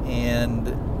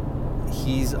 And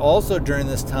he's also during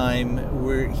this time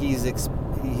where he's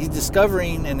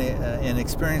discovering and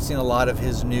experiencing a lot of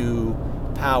his new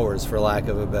powers, for lack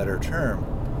of a better term.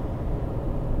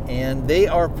 And they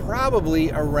are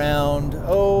probably around,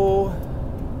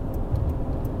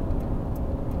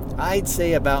 I'd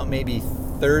say about maybe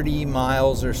 30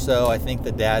 miles or so. I think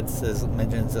the dad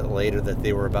mentions it later that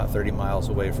they were about 30 miles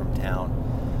away from town.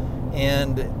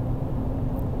 And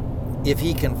if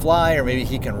he can fly, or maybe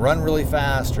he can run really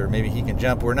fast, or maybe he can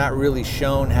jump, we're not really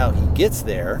shown how he gets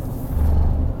there.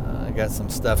 I got some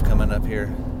stuff coming up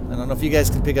here. I don't know if you guys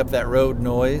can pick up that road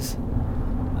noise.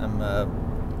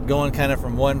 I'm going kind of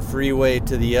from one freeway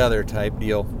to the other type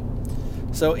deal.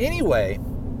 So anyway,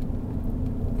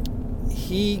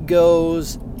 he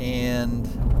goes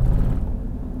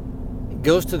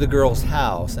to the girl's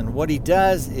house, and what he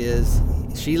does is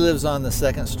she lives on the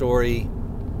second story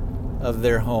of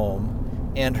their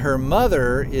home, and her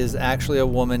mother is actually a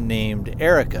woman named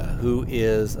Erica, who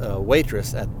is a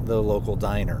waitress at the local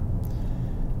diner.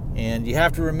 And you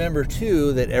have to remember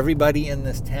too that everybody in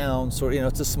this town,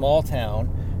 it's a small town,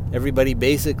 everybody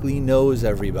basically knows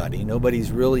everybody.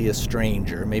 Nobody's really a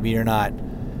stranger. Maybe you're not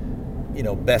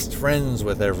best friends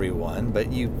with everyone,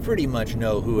 but you pretty much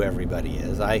know who everybody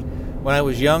is. When I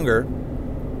was younger,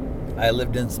 I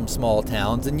lived in some small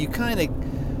towns, and you kind of,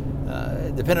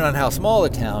 depending on how small a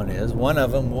town is, one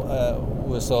of them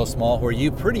was so small where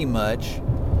you pretty much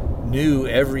knew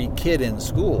every kid in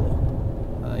school,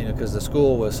 because the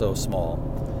school was so small.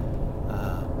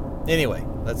 Anyway,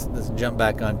 let's jump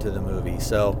back onto the movie.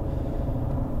 So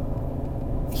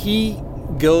he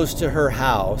goes to her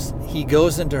house, he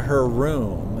goes into her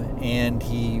room, and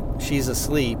she's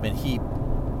asleep, and he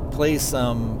plays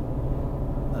some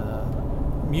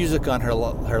music on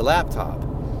her laptop.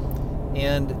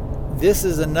 And this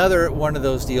is another one of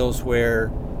those deals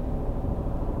where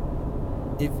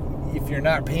if you're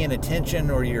not paying attention,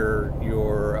 or you're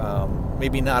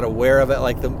maybe not aware of it,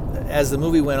 as the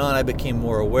movie went on, I became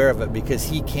more aware of it because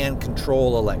he can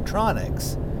control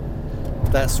electronics.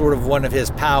 That's sort of one of his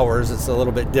powers. It's a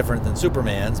little bit different than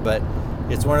Superman's, but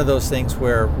it's one of those things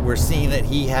where we're seeing that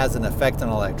he has an effect on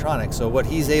electronics. So what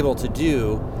he's able to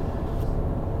do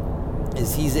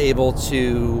is he's able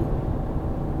to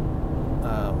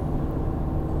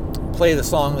play the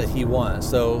song that he wants.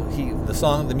 So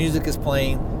the music is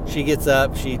playing, she gets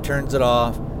up, she turns it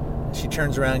off, she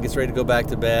turns around, gets ready to go back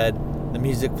to bed, the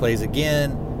music plays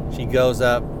again, she goes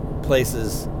up,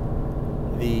 places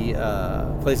the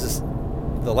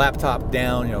laptop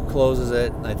down, closes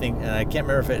it, and I can't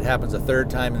remember if it happens a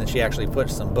third time, and then she actually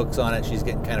puts some books on it. She's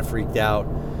getting kind of freaked out.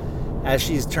 As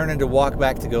she's turning to walk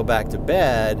back to go back to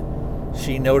bed,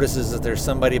 she notices that there's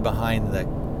somebody behind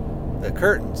the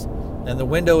curtains, and the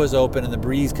window is open and the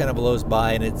breeze kind of blows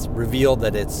by, and it's revealed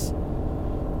that it's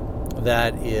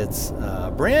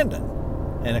Brandon.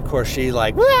 And of course she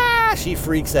like, wah! She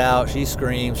freaks out, she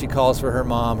screams, she calls for her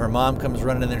mom. Her mom comes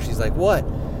running in there, she's like, what?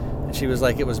 And she was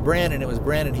like, it was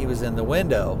Brandon, he was in the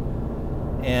window.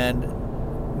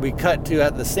 And we cut to,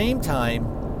 at the same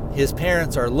time, his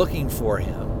parents are looking for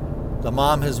him. The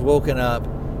mom has woken up,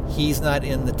 he's not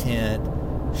in the tent.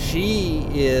 She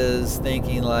is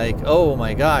thinking like, oh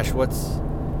my gosh,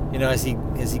 has he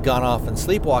gone off and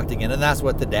sleepwalked again? And that's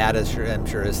what the dad I'm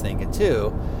sure is thinking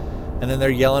too. And then they're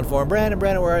yelling for him, Brandon,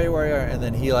 where are you? And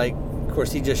then he of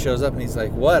course he just shows up and he's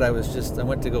like, what? I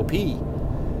went to go pee.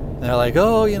 And they're like,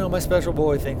 oh, my special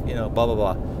boy thing, blah, blah,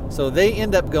 blah. So they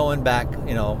end up going back,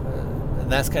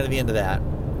 and that's kind of the end of that.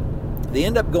 They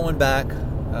end up going back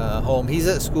home. He's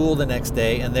at school the next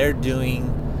day, and they're doing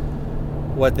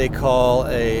what they call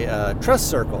a trust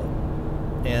circle.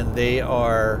 And they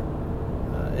are,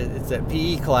 it's a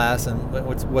PE class, and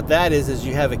what that is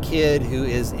you have a kid who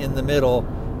is in the middle,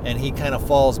 and he kind of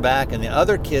falls back, and the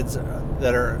other kids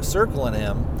that are circling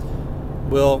him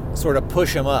will sort of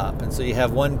push him up. And so you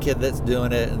have one kid that's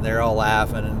doing it, and they're all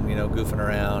laughing and, goofing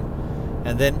around.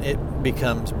 And then it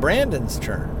becomes Brandon's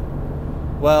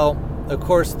turn. Well, of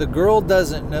course, the girl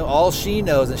doesn't know. All she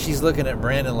knows, and she's looking at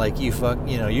Brandon like,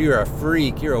 you're a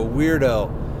freak, you're a weirdo.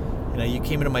 You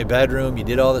came into my bedroom, you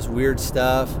did all this weird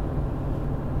stuff.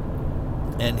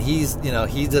 And he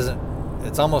doesn't,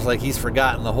 it's almost like he's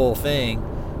forgotten the whole thing.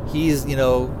 He's,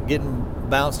 getting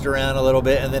bounced around a little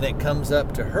bit, and then it comes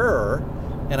up to her,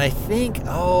 and I think,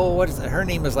 what is it? Her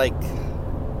name is like,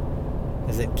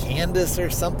 is it Candace or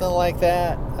something like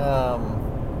that?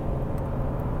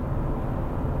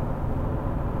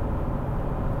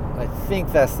 I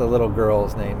think that's the little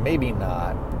girl's name. Maybe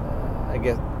not. I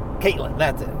guess Caitlin.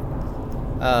 That's it.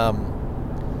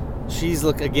 She's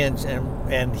again,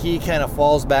 and he kind of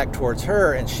falls back towards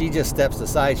her, and she just steps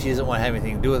aside. She doesn't want to have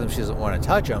anything to do with him. She doesn't want to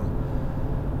touch him.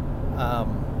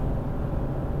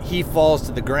 He falls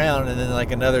to the ground, and then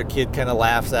like another kid kind of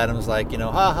laughs at him. Is like,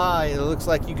 ha ha, it looks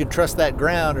like you could trust that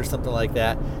ground or something like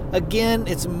that. Again,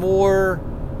 it's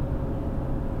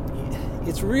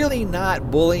really not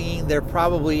bullying. They're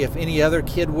probably, if any other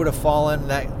kid would have fallen,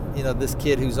 that, this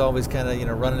kid who's always kind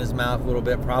of, running his mouth a little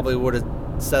bit probably would have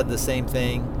said the same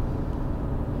thing,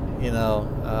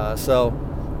 so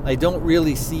I don't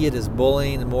really see it as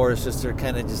bullying. More it's just they're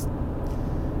kind of just,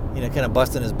 kind of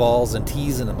busting his balls and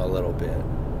teasing him a little bit.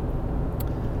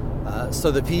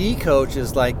 So the PE coach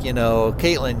is like,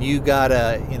 Caitlin, you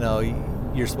gotta,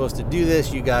 you're supposed to do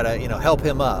this. You gotta, help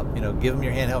him up, give him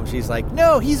your hand, help him. She's like,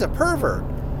 no, he's a pervert.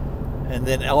 And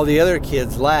then all the other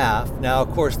kids laugh. Now,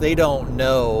 of course, they don't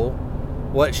know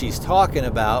what she's talking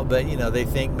about, but, they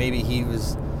think maybe he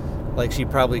was, like, she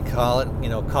probably caught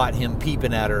him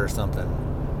peeping at her or something.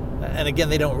 And again,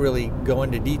 they don't really go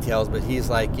into details, but he's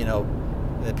like,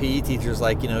 the PE teacher's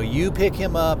like, you pick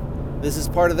him up. This is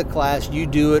part of the class. You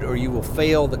do it or you will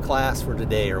fail the class for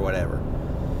today or whatever.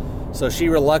 So she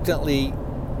reluctantly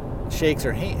shakes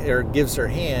her hand or gives her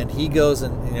hand. He goes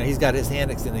and, he's got his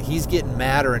hand extended. He's getting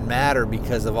madder and madder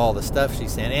because of all the stuff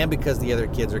she's saying and because the other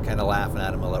kids are kind of laughing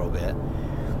at him a little bit.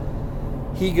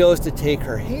 He goes to take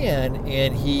her hand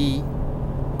and he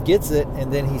gets it,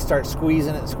 and then he starts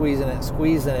squeezing it,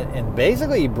 and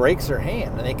basically he breaks her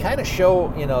hand. And they kind of show,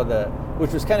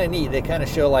 which was kind of neat. They kind of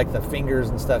show like the fingers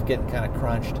and stuff getting kind of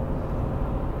crunched.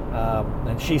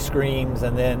 And she screams,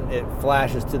 and then it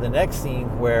flashes to the next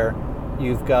scene where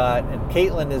you've got, and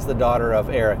Caitlin is the daughter of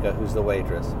Erica, who's the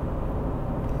waitress.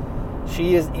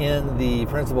 She is in the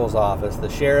principal's office. The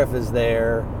sheriff is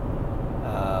there.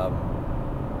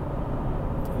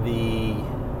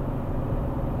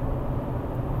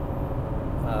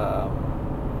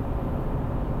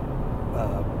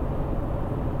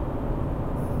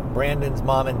 Brandon's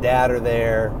mom and dad are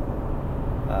there,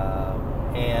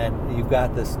 and you've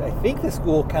got this, I think the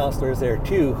school counselor is there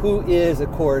too, who is,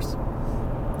 of course,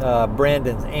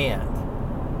 Brandon's aunt,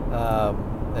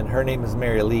 and her name is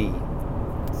Mary Lee.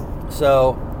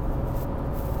 So,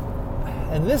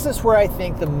 and this is where I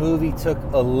think the movie took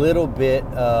a little bit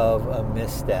of a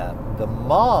misstep. The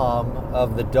mom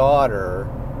of the daughter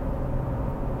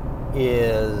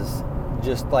is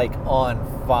just like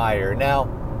on fire.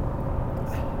 Now,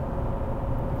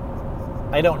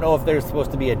 I don't know if there's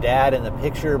supposed to be a dad in the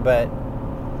picture, but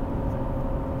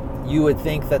you would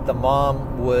think that the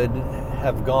mom would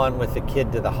have gone with the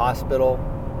kid to the hospital,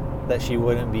 that she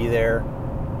wouldn't be there.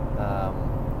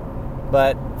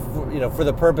 But for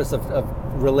the purpose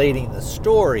of relating the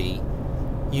story,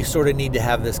 you sort of need to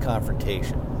have this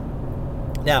confrontation.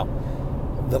 Now,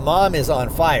 the mom is on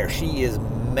fire. She is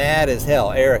mad as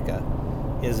hell. Erica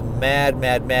is mad,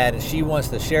 and she wants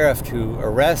the sheriff to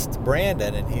arrest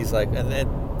Brandon. And he's like, and then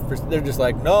they're just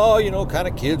like, no, kind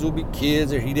of kids will be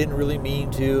kids, or he didn't really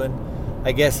mean to. And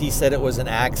I guess he said it was an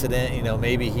accident.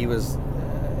 Maybe he was,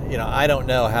 I don't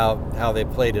know how they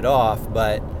played it off,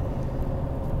 but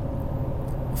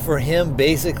for him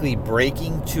basically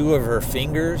breaking two of her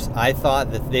fingers, I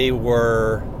thought that they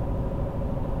were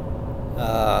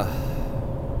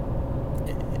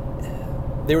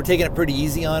taking it pretty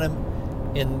easy on him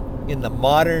in the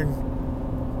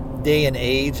modern day and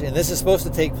age. And this is supposed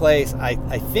to take place, I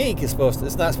think it's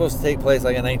not supposed to take place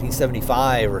like in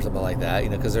 1975 or something like that,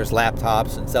 because there's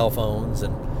laptops and cell phones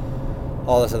and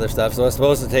all this other stuff. So it's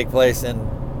supposed to take place at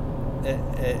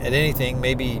anything,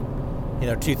 maybe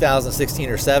 2016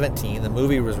 or 17. The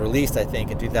movie was released, I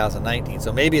think, in 2019.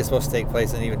 So maybe it's supposed to take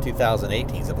place in even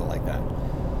 2018, something like that.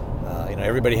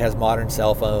 Everybody has modern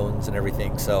cell phones and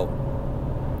everything. So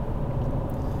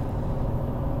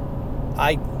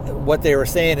what they were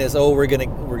saying is, we're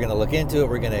gonna look into it.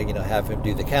 We're gonna have him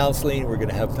do the counseling. We're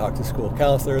gonna have him talk to school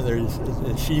counselor.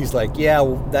 And she's like, yeah,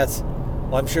 well,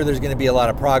 I'm sure there's gonna be a lot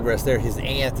of progress there. His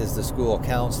aunt is the school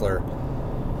counselor.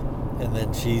 And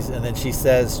then she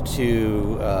says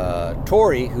to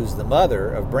Tori, who's the mother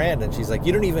of Brandon, she's like,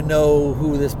 you don't even know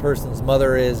who this person's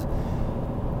mother is.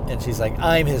 And she's like,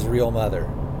 I'm his real mother.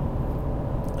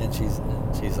 And she's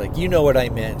like, you know what I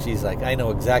meant. She's like, I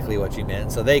know exactly what you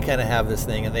meant. So they kind of have this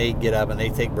thing, and they get up and they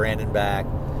take Brandon back.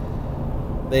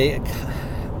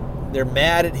 They're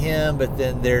mad at him, but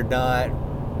then they're not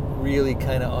really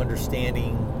kind of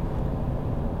understanding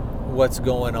what's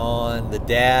going on. The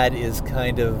dad is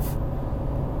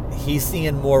he's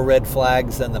seeing more red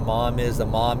flags than the mom is. The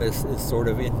mom is sort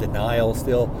of in denial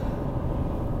still,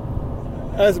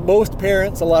 as most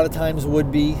parents a lot of times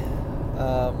would be.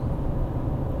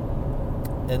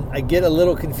 And I get a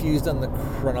little confused on the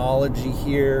chronology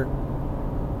here.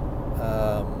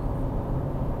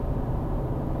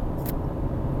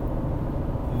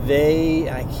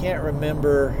 I can't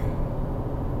remember.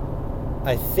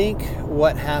 I think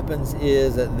what happens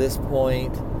is at this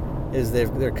point is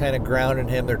they're kind of grounding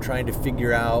him. They're trying to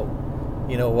figure out,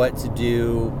 what to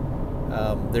do.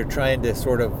 They're trying to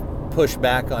sort of push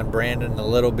back on Brandon a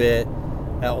little bit.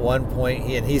 At one point,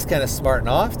 he's kind of smarting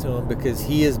off to him, because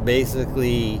he is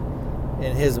basically,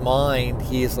 in his mind,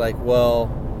 he's like, well,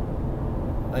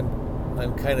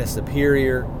 I'm kind of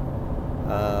superior.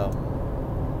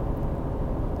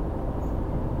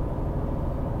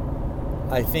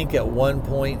 I think at one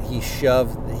point he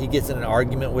gets in an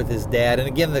argument with his dad. And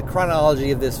again, the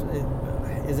chronology of this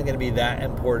isn't going to be that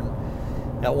important.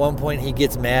 At one point he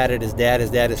gets mad at his dad.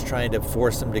 His dad is trying to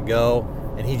force him to go,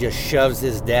 and he just shoves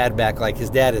his dad back like his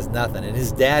dad is nothing. And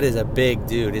his dad is a big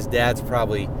dude. His dad's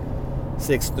probably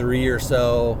 6'3" or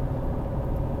so.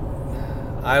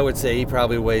 I would say he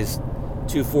probably weighs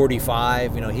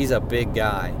 245. He's a big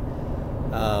guy.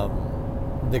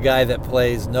 The guy that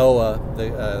plays Noah,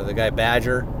 the guy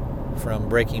Badger from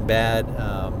Breaking Bad,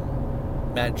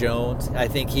 Matt Jones, I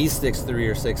think he's 6'3"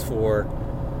 or 6'4",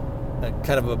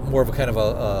 more of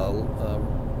a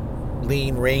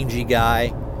lean, rangy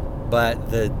guy. But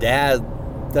the dad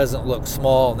doesn't look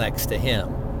small next to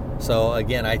him. So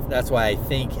again, that's why I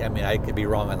think, I could be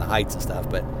wrong on the heights and stuff,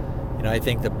 but I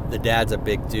think the dad's a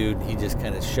big dude. He just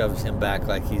kind of shoves him back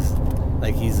like he's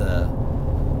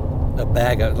a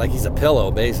bag of, like he's a pillow,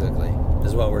 basically,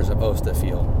 is what we're supposed to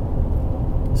feel.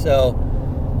 So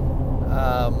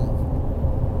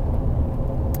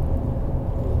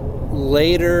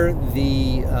later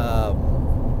the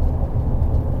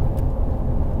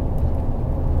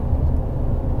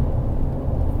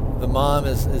mom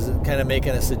is kind of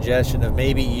making a suggestion of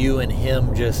maybe you and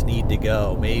him just need to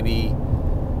go. Maybe,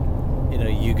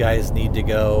 you guys need to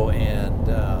go and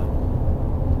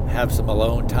have some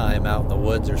alone time out in the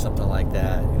woods or something like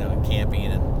that, camping,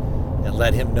 and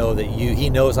let him know that he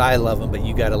knows I love him, but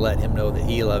you got to let him know that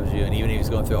he loves you. And even if he's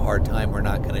going through a hard time, we're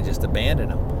not going to just abandon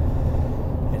him.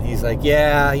 And he's like,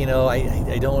 yeah, I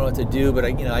don't know what to do, but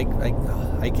I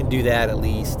can do that at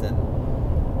least. And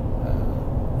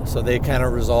so they kind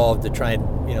of resolved to try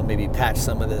and, maybe patch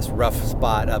some of this rough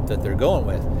spot up that they're going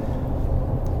with.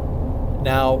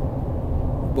 Now,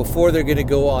 before they're going to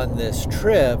go on this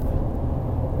trip,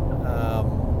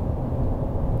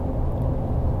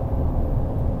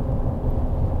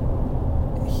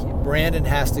 Brandon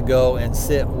has to go and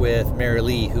sit with Mary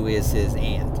Lee, who is his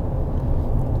aunt.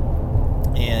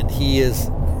 And she's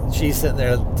sitting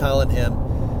there telling him,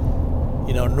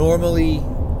 normally,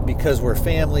 because we're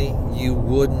family, you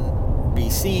wouldn't be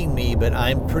seeing me, but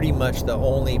I'm pretty much the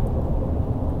only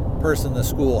person the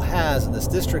school has and this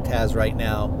district has right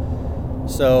now.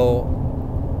 So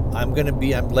I'm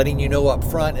letting you know up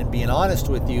front and being honest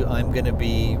with you, I'm going to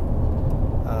be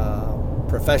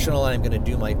professional and I'm going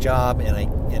to do my job.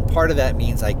 And part of that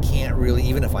means I can't really,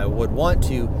 even if I would want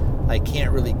to, I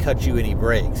can't really cut you any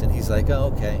breaks. And he's like,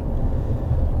 oh, okay.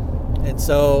 And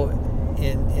so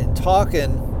in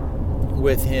talking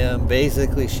with him,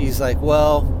 basically she's like,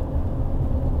 well,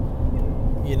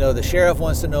 the sheriff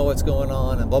wants to know what's going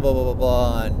on and blah, blah, blah, blah,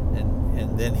 blah.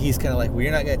 And then he's kind of like, well,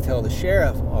 you're not going to tell the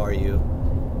sheriff, are you?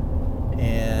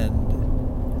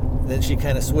 And then she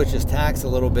kind of switches tacks a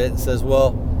little bit and says,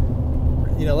 well,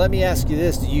 let me ask you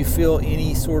this. Do you feel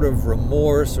any sort of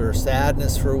remorse or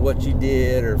sadness for what you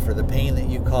did or for the pain that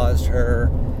you caused her?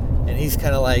 And he's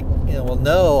kind of like, well,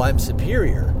 no, I'm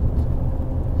superior.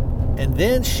 And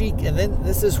then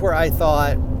this is where I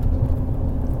thought,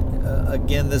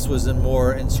 again, this was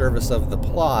more in service of the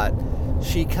plot.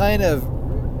 She kind of,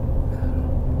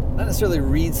 not necessarily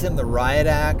reads him the riot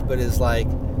act, but is like,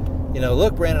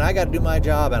 look, Brandon, I got to do my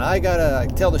job and I got to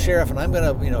tell the sheriff and I'm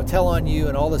going to, tell on you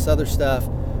and all this other stuff,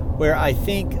 where I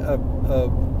think a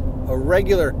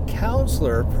regular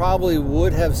counselor probably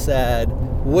wouldn't have said,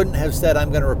 I'm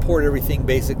going to report everything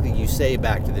basically you say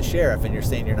back to the sheriff, and you're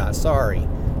saying you're not sorry.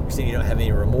 You're saying you don't have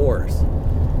any remorse.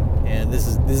 And this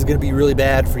is going to be really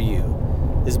bad for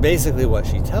you, is basically what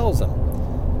she tells him.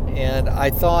 And I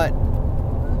thought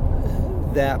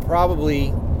that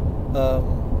probably,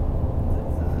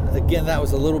 again, that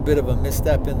was a little bit of a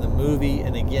misstep in the movie.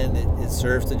 And again, it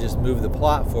serves to just move the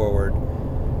plot forward,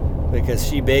 because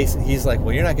he's like,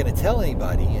 well, you're not going to tell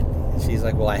anybody. And she's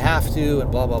like, well, I have to, and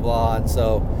blah, blah, blah. And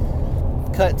so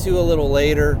cut to a little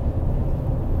later,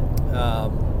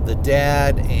 the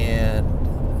dad and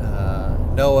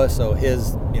Noah, so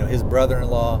his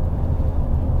brother-in-law,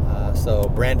 so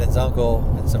Brandon's uncle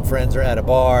and some friends are at a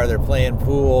bar, they're playing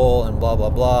pool and blah, blah,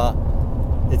 blah.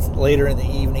 It's later in the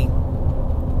evening.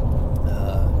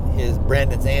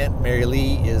 Brandon's aunt, Mary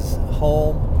Lee, is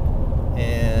home,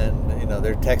 and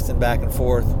they're texting back and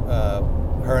forth,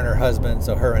 her and her husband,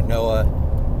 so her and Noah,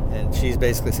 and she's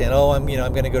basically saying, oh, I'm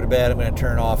going to go to bed, I'm going to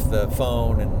turn off the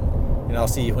phone, and I'll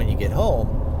see you when you get home.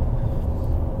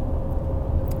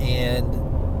 And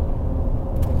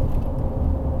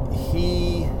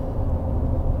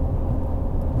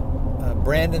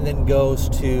Brandon then goes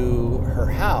to her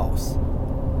house,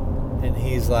 and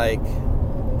he's like,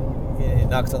 he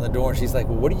knocks on the door, and she's like,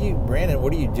 well, Brandon,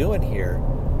 what are you doing here?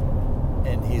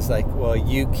 And he's like, well,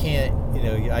 you can't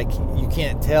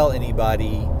tell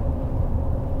anybody,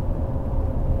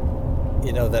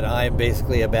 that I'm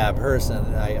basically a bad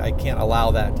person. I can't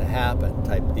allow that to happen,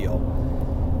 type deal.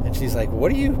 And she's like,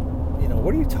 what are you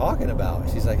talking about?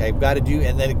 She's like, I've got to do,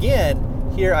 and then again,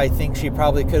 here I think she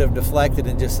probably could have deflected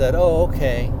and just said, oh,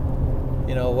 okay,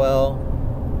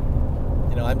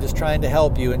 I'm just trying to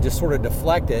help you, and just sort of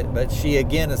deflect it. But she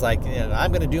again is like,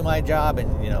 I'm going to do my job, and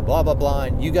blah, blah, blah,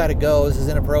 and you got to go, this is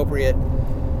inappropriate.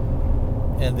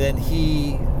 And then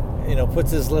he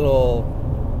puts his little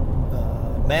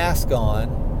mask on,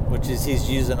 which is, he's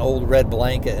used an old red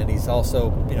blanket, and he's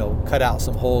also cut out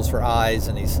some holes for eyes,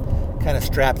 and he's kind of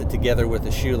strapped it together with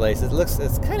a shoelace.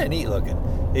 It's kind of neat looking.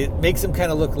 It makes him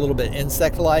kind of look a little bit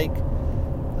insect-like,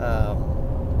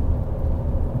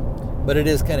 but it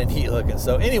is kind of neat looking.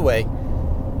 So anyway,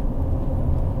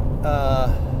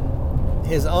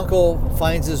 his uncle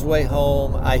finds his way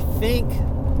home. I think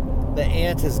the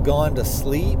aunt has gone to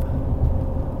sleep,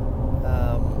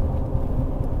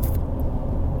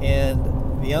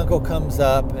 and the uncle comes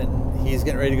up, and he's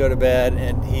getting ready to go to bed,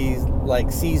 and he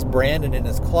sees Brandon in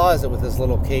his closet with his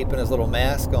little cape and his little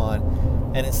mask on,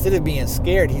 and instead of being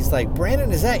scared, he's like,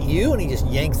 Brandon, is that you? And he just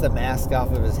yanks the mask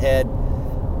off of his head,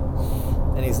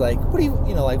 and he's like,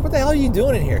 what the hell are you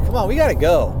doing in here? Come on, we gotta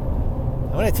go.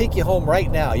 I'm gonna take you home right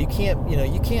now. You can't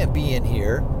be in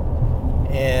here.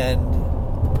 And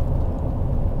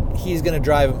he's gonna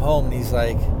drive him home, and he's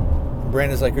like,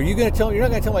 Brandon's like, you're not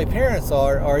gonna tell my parents,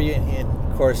 are you? And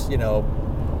of course,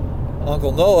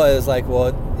 Uncle Noah is like,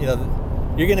 well,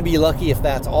 you're gonna be lucky if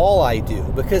that's all I do,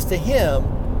 because to him,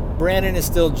 Brandon is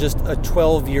still just a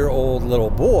 12-year-old little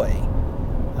boy.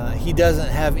 He doesn't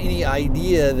have any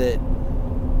idea that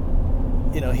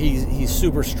he's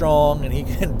super strong, and he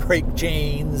can break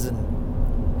chains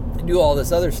and do all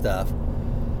this other stuff.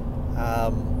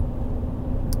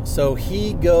 So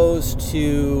he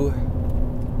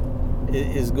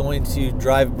is going to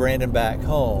drive Brandon back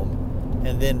home,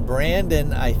 and then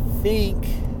Brandon, I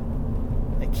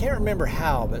can't remember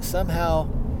how, but somehow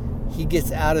he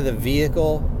gets out of the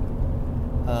vehicle,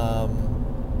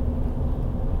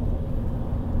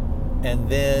 and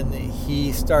then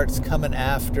he starts coming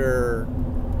after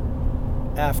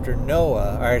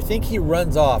Noah, or I think he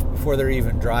runs off before they're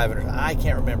even driving. I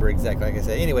can't remember exactly, like I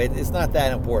said. Anyway, it's not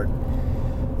that important.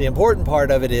 The important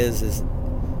part of it is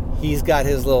he's got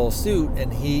his little suit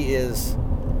and he is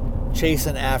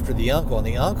chasing after the uncle, and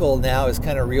the uncle now is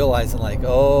kind of realizing, like,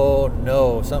 oh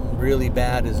no, something really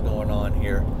bad is going on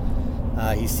here.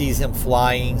 He sees him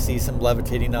flying, sees him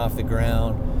levitating off the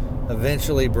ground.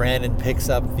 Eventually Brandon picks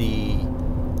up his,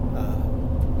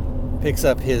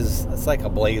 it's like a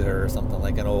Blazer or something,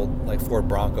 like an old, like Ford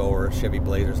Bronco or a Chevy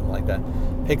Blazer or something like that.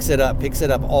 Picks it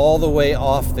up all the way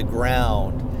off the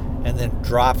ground and then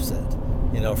drops it,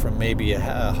 from maybe a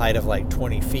height of like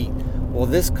 20 feet. Well,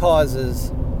 this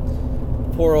causes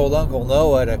poor old Uncle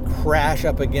Noah to crash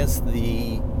up against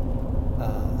the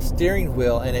steering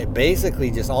wheel, and it basically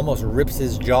just almost rips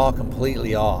his jaw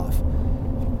completely off.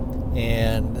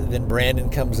 And then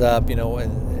Brandon comes up,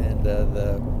 and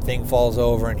the thing falls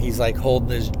over, and he's like holding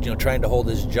his, trying to hold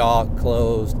his jaw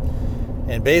closed,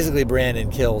 and basically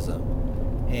Brandon kills him.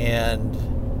 And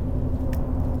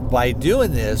by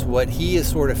doing this, what he is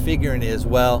sort of figuring is,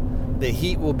 well, the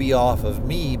heat will be off of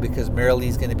me because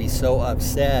Marilee's going to be so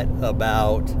upset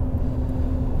about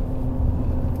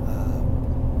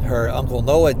her Uncle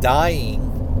Noah dying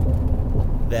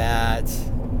that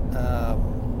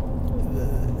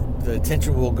the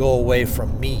attention will go away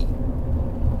from me.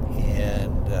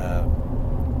 And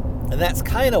that's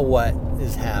kind of what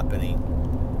is happening.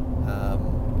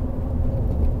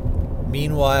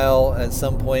 Meanwhile, at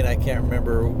some point, I can't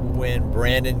remember when,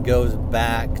 Brandon goes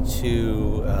back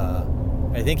to,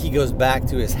 I think he goes back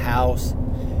to his house.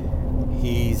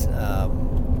 He's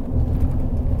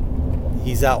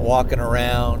out walking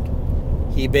around.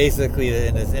 He basically,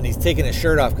 and he's taking his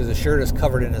shirt off because his shirt is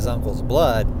covered in his uncle's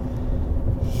blood.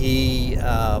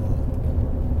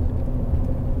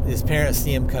 His parents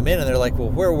see him come in, and they're like, well,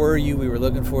 where were you? We were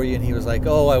looking for you. And he was like,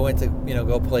 oh, I went to,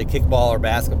 go play kickball or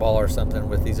basketball or something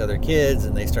with these other kids,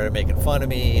 and they started making fun of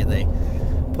me, and they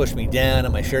pushed me down,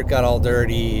 and my shirt got all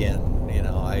dirty, and,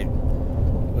 I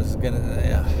was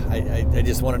I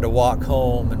just wanted to walk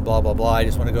home, and blah, blah, blah. I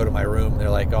just want to go to my room. And they're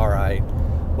like, all right.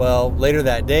 Well, later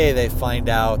that day, they find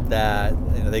out that,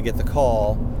 they get the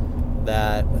call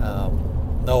that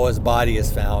Noah's body is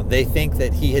found. They think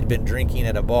that he had been drinking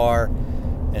at a bar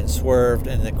and swerved,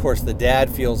 and of course the dad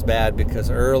feels bad because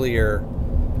earlier,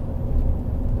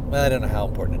 well, I don't know how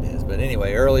important it is, but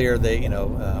anyway, earlier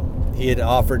he had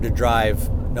offered to drive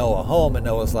Noah home, and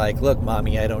Noah's like, look,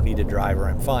 mommy, I don't need a driver,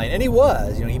 I'm fine. And he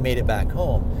was, he made it back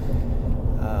home.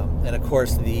 And of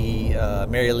course the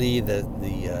Marilee,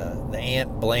 the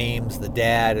aunt, blames the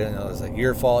dad, and it was like,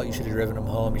 your fault, you should have driven him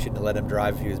home, you shouldn't have let him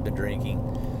drive if he was been drinking.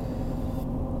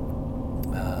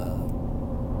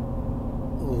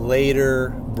 Later,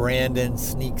 Brandon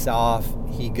sneaks off.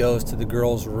 He goes to the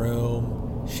girl's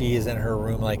room. She is in her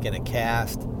room, like in a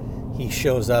cast. He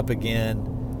shows up again.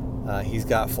 He's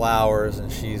got flowers, and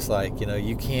she's like,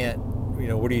 you can't,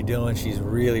 what are you doing? She's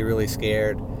really, really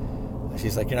scared.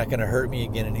 She's like, you're not going to hurt me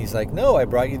again. And he's like, no, I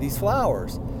brought you these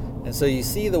flowers. And so you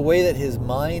see the way that his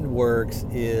mind works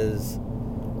is,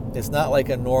 it's not like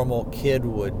a normal kid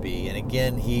would be. And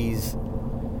again,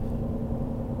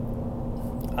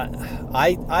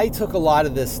 I took a lot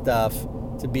of this stuff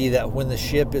to be that when the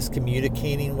ship is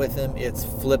communicating with him, it's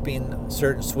flipping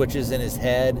certain switches in his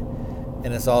head,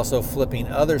 and it's also flipping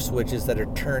other switches that are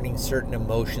turning certain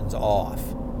emotions off.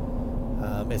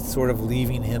 It's sort of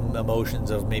leaving him emotions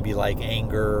of maybe like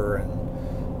anger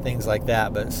and things like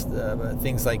that, but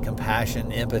things like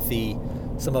compassion, empathy,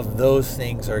 some of those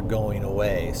things are going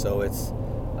away. So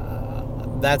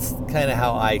that's kind of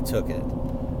how I took it.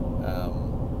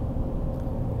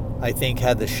 I think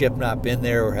had the ship not been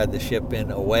there, or had the ship been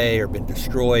away or been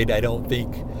destroyed, I don't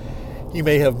think he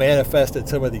may have manifested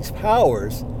some of these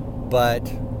powers,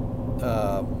 but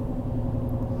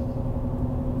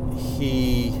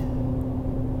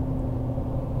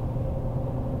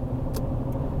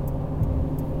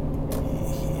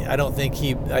I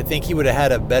think he would have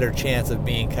had a better chance of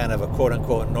being kind of a quote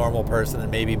unquote normal person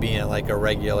than maybe being like a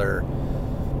regular,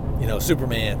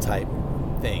 Superman type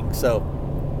thing. So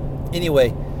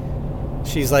anyway,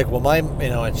 she's like, well,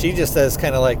 and she just says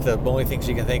kind of like the only thing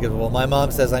she can think of, well, my mom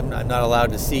says I'm not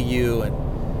allowed to see you.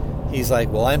 And he's like,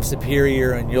 well, I'm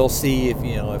superior, and you'll see if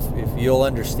you'll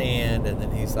understand. And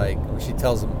then he's like, she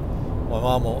tells him, my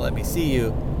mom won't let me see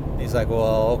you. And he's like,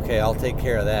 well, okay, I'll take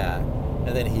care of that.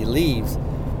 And then he leaves.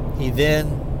 He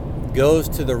then goes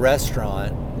to the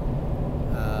restaurant.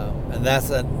 And that's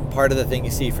a part of the thing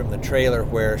you see from the trailer,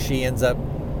 where she ends up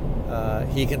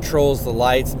He controls the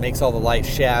lights, makes all the lights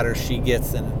shatter. She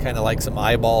gets in kind of like some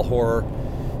eyeball horror.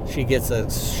 She gets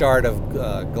a shard of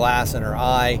glass in her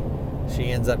eye.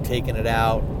 She ends up taking it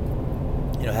out,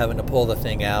 having to pull the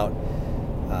thing out.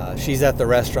 She's at the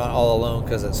restaurant all alone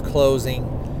because it's closing.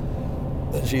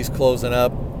 She's closing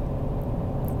up.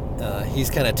 He's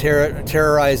kind of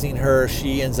terrorizing her.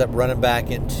 She ends up running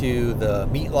back into the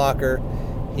meat locker.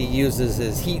 He uses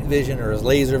his heat vision or his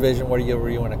laser vision, whatever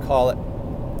you want to call it.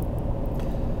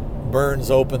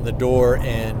 Burns open the door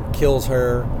and kills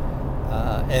her.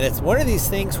 And it's one of these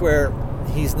things where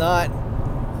he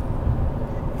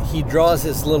draws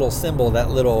his little symbol, that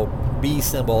little B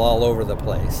symbol, all over the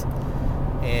place.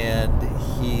 And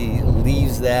he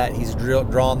leaves that. He's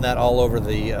drawn that all over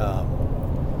the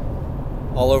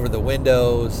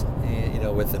windows,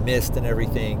 with the mist and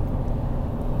everything.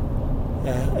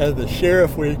 And the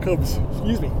sheriff, when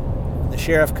the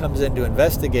sheriff comes in to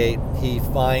investigate, he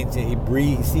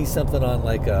sees something on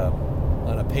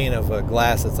on a pane of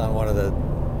glass that's on one of the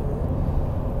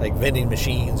vending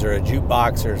machines or a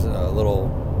jukebox or a little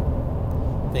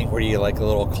thing where you a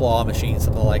little claw machine,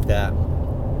 something like that.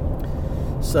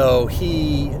 So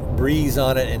he breathes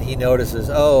on it and he notices,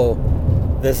 oh,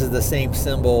 this is the same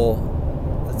symbol.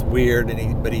 It's weird,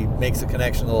 but he makes a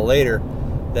connection a little later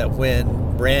that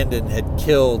when Brandon had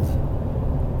killed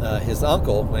his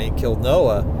uncle, when he killed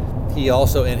Noah, he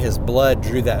also in his blood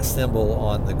drew that symbol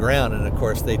on the ground, and of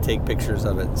course they take pictures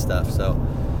of it and stuff. So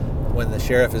when the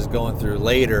sheriff is going through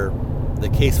later the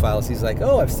case files, he's like,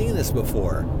 oh, I've seen this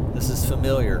before. This is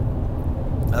familiar.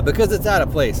 Because it's out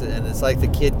of place, and it's like the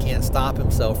kid can't stop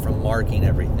himself from marking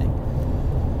everything.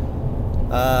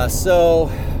 So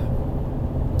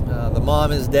the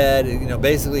mom is dead.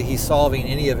 Basically he's solving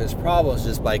any of his problems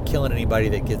just by killing anybody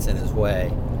that gets in his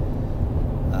way.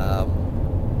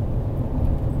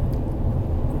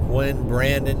 When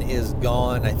Brandon is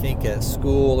gone, I think at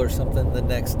school or something the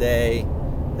next day,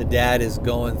 the dad is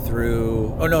going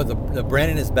through... Oh no, the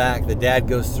Brandon is back. The dad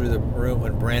goes through the room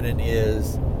when Brandon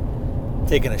is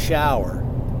taking a shower.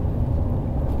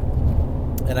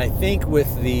 And I think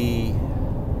with the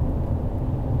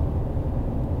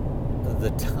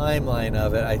timeline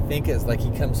of it, I think it's like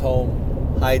he comes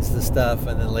home, hides the stuff,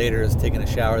 and then later is taking a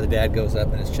shower. The dad goes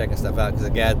up and is checking stuff out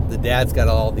because the dad's got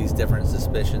all these different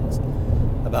suspicions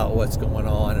about what's going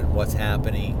on and what's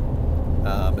happening.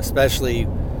 Especially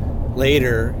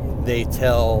later, they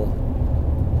tell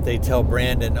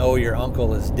Brandon, oh, your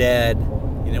uncle is dead.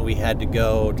 We had to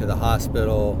go to the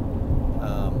hospital.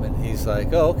 And he's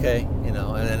like, oh, okay. And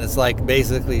then it's like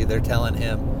basically they're telling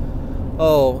him,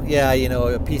 oh, yeah,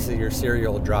 a piece of your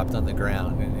cereal dropped on the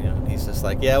ground. And he's just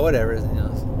like, yeah, whatever.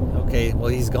 Okay, well,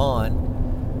 he's gone.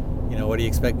 What do you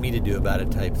expect me to do about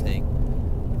it type thing?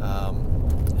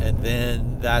 And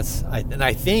then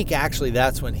I think actually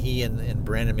that's when he and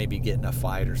Brandon maybe get in a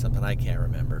fight or something. I can't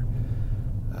remember.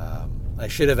 I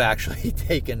should have actually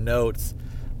taken notes.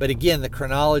 But again, the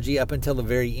chronology up until the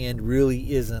very end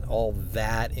really isn't all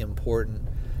that important.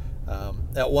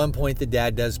 At one point, the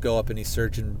dad does go up and he's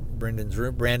searching Brandon's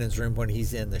room when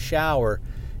he's in the shower,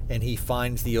 and he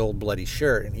finds the old bloody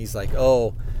shirt, and he's like,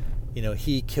 oh,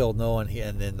 he killed Noah,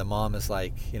 and then the mom is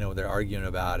like, they're arguing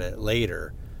about it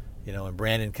later, and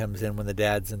Brandon comes in when the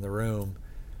dad's in the room,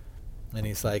 and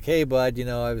he's like, hey, bud,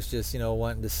 I was just,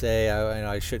 wanting to say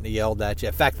I shouldn't have yelled at you.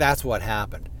 In fact, that's what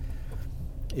happened,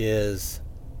 is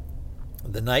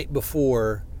the night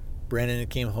before, Brandon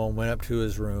came home, went up to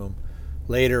his room.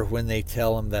 Later, when they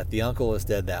tell him that the uncle is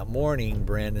dead that morning,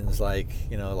 Brandon's like,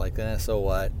 so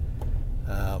what?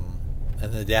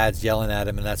 And the dad's yelling at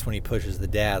him, and that's when he pushes the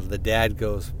dad. The dad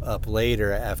goes up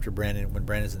later when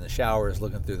Brandon's in the shower, is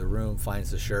looking through the room,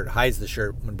 finds the shirt, hides the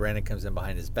shirt when Brandon comes in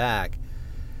behind his back.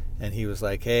 And he was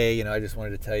like, hey, I just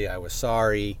wanted to tell you I was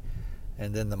sorry.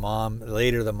 And then the mom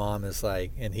is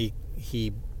like, and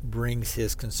he brings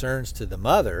his concerns to the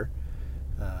mother,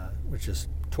 which is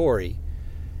Tori.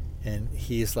 And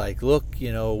he's like, look,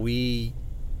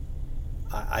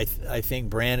 I think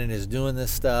Brandon is doing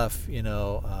this stuff.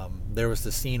 There was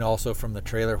the scene also from the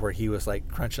trailer where he was like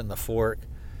crunching the fork.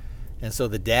 And so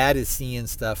the dad is seeing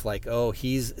stuff like, oh,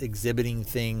 he's exhibiting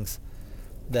things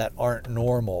that aren't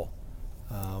normal,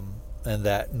 and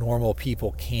that normal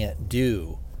people can't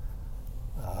do.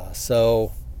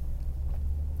 So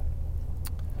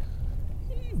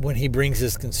when he brings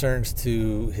his concerns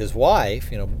to his wife,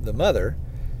 the mother,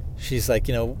 she's like,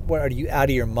 what, are you out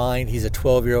of your mind? He's a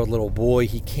 12-year-old little boy.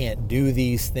 He can't do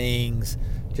these things.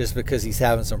 Just because he's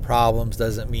having some problems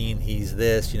doesn't mean he's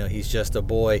this. He's just a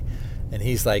boy. And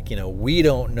he's like, we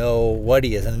don't know what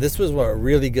he is. And this was a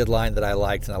really good line that I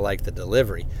liked, and I liked the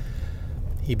delivery.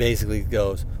 He basically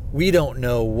goes, we don't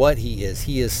know what he is.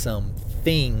 He is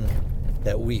something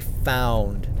that we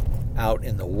found out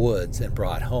in the woods and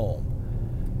brought home.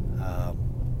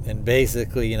 And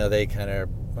basically, they kind of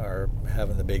are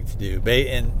having the big to-do.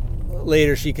 And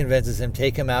later she convinces him,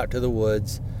 take him out to the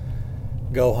woods,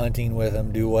 go hunting with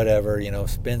him, do whatever,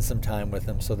 spend some time with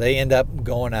him. So they end up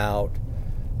going out.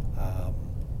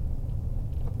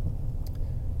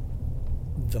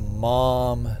 The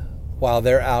mom, while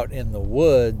they're out in the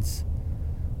woods,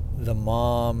 the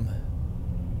mom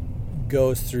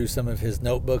goes through some of his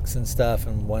notebooks and stuff,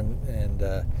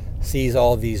 and sees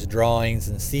all these drawings,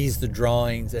 and sees the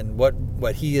drawings. And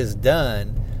what he has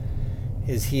done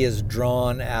is he has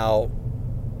drawn out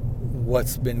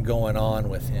what's been going on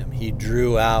with him. He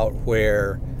drew out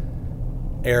where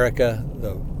Erica,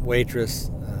 the waitress,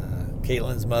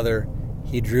 Caitlin's mother,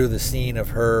 he drew the scene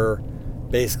of her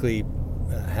basically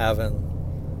having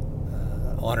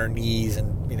on her knees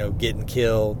and getting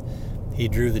killed. He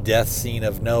drew the death scene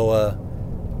of Noah,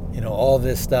 all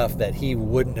this stuff that he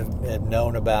wouldn't have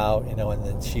known about, and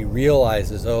then she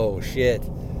realizes, oh shit,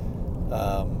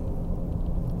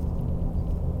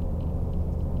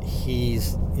 he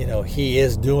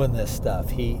is doing this stuff.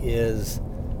 He is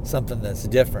something that's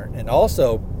different. And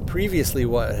also previously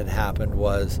what had happened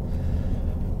was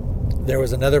there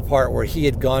was another part where he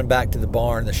had gone back to the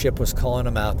barn. The ship was calling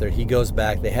him out there. He goes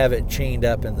back. They have it chained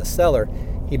up in the cellar.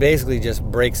 He basically just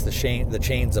breaks the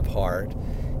chains apart.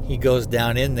 He goes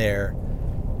down in there.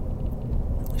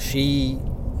 She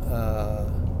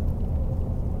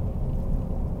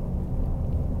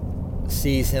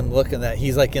sees him looking at,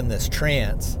 he's like in this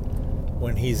trance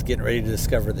when he's getting ready to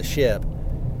discover the ship.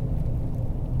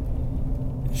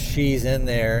 She's in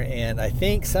there, and I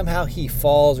think somehow he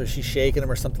falls, or she's shaking him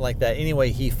or something like that.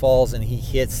 Anyway, he falls and he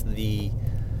hits the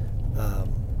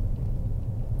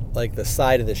like the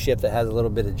side of the ship that has a little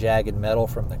bit of jagged metal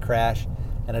from the crash,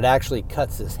 and it actually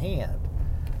cuts his hand.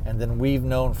 And then we've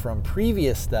known from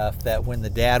previous stuff that when the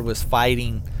dad was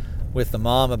fighting with the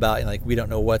mom about, we don't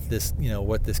know what this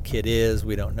kid is,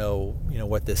 we don't know,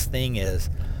 what this thing is.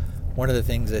 One of the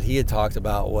things that he had talked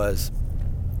about was,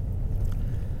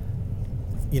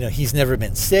 he's never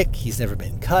been sick, he's never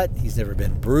been cut, he's never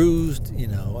been bruised,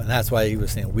 and that's why he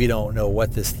was saying, we don't know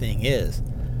what this thing is.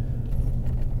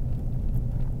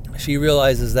 She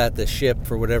realizes that the ship,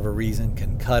 for whatever reason,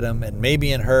 can cut him, and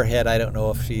maybe in her head, I don't know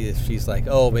if she's like,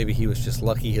 oh, maybe he was just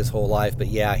lucky his whole life, but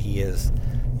yeah, he is,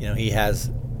 he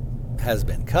has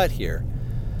been cut here.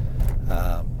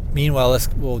 Meanwhile,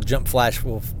 we'll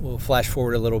flash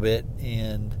forward a little bit,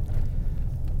 and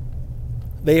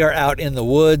they are out in the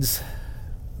woods.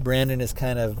 Brandon is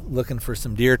kind of looking for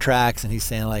some deer tracks, and he's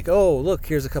saying like, oh, look,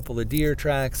 here's a couple of deer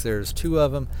tracks. There's 2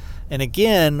 of them. And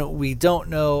again, we don't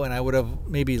know, and I would have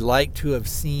maybe liked to have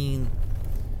seen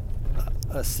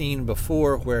a scene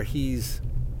before where he's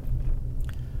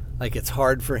like, it's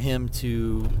hard for him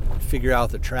to figure out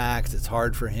the tracks. It's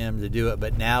hard for him to do it.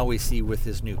 But now we see with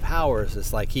his new powers,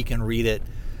 it's like he can read it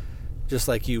just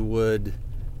like you would,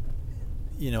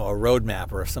 a road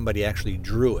map, or if somebody actually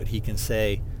drew it. He can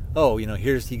say, oh,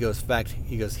 here's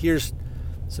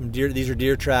some deer. These are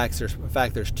deer tracks.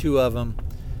 There's 2 of them,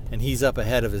 and he's up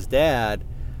ahead of his dad.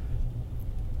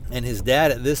 And his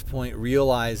dad at this point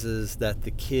realizes that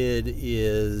the kid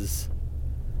is,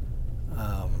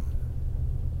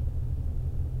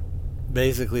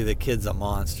 basically the kid's a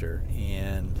monster,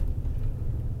 and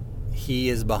he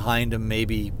is behind him,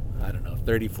 maybe,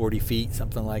 30, 40 feet,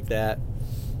 something like that.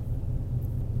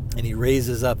 And he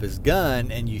raises up his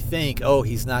gun, and you think, oh,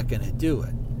 he's not going to do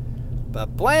it.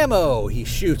 But blammo, he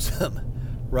shoots him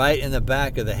right in the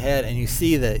back of the head, and you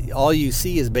see that all you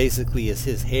see is basically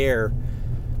his hair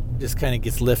just kind of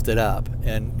gets lifted up.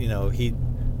 And,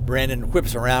 Brandon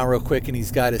whips around real quick, and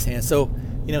he's got his hand. So,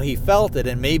 he felt it,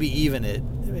 and maybe even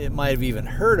it might have even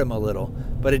hurt him a little,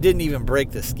 but it didn't even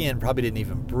break the skin, probably didn't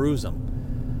even bruise him.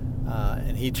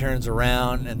 And he turns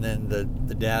around, and then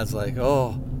the dad's like,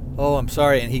 oh, I'm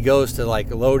sorry. And he goes to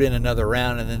load in another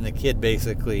round, and then the kid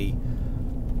basically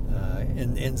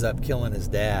ends up killing his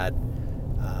dad.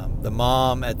 The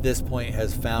mom at this point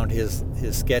has found his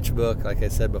sketchbook. Like I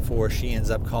said before, she ends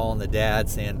up calling the dad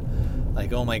saying,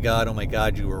 like, oh my God,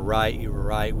 you were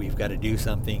right, we've got to do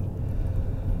something.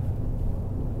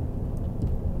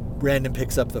 Brandon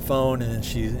picks up the phone, and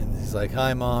he's like,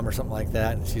 hi, Mom, or something like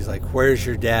that. And she's like, where's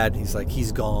your dad? And he's like,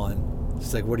 he's gone.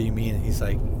 She's like, what do you mean? And he's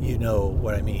like, you know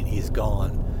what I mean, he's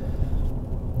gone.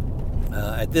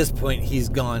 At this point, he's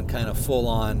gone kind of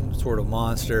full-on sort of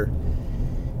monster.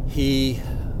 He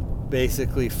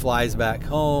basically flies back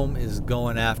home, is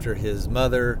going after his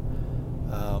mother.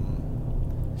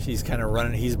 she's kind of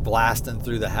running. He's blasting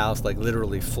through the house, like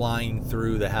literally flying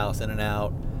through the house in and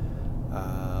out.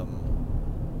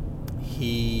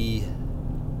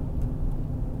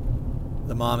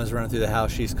 The mom is running through the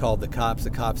house. She's called the cops. The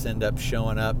cops end up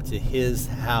showing up to his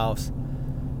house.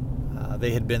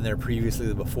 They had been there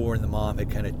previously before, and the mom had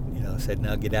kind of, said,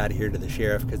 "Now get out of here," to the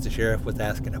sheriff, because the sheriff was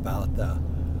asking about the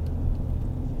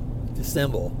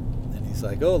symbol. And he's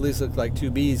like, "Oh, these look like two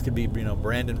B's. Could be,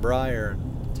 Brandon Breyer."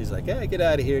 And she's like, "Hey, get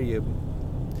out of here, you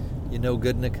no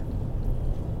goodnik."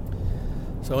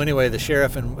 So anyway, the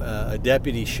sheriff and a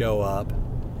deputy show up,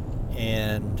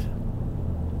 and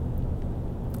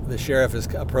the sheriff is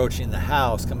approaching the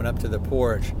house, coming up to the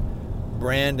porch.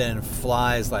 Brandon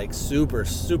flies like super,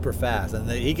 super fast, and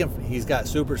he's got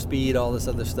super speed, all this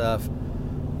other stuff,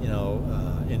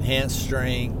 enhanced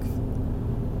strength,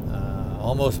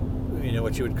 almost,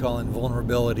 what you would call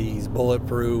invulnerability. He's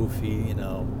bulletproof. He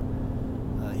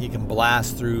can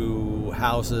blast through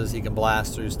houses. He can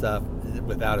blast through stuff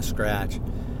without a scratch.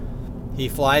 He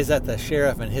flies at the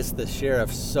sheriff and hits the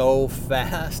sheriff so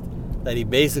fast that he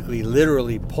basically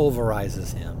literally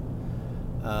pulverizes him.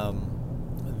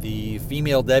 The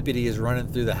female deputy is running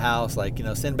through the house like,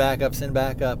 send back up,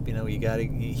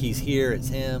 he's here, it's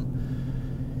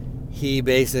him. He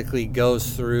basically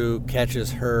goes through,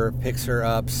 catches her, picks her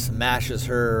up, smashes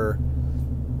her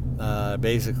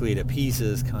basically to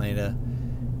pieces, kind of,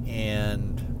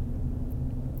 and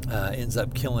ends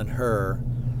up killing her.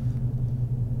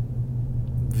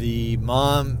 The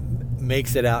mom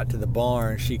makes it out to the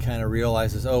barn. She kind of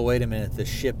realizes, oh, wait a minute, the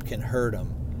ship can hurt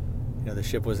him. The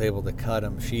ship was able to cut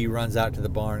him. She runs out to the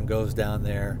barn, goes down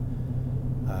there,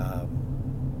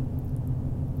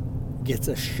 gets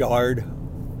a shard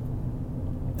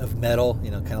of metal,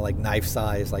 kind of like knife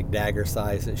size, like dagger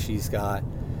size that she's got,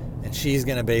 and she's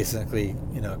going to basically,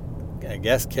 I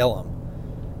guess, kill him.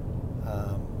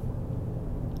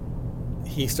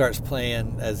 He starts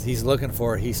playing, as he's looking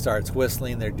for her, he starts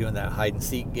whistling. They're doing that hide and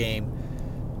seek game.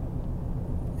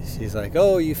 She's like,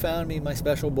 "Oh, you found me, my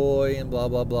special boy, and blah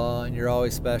blah blah, and you're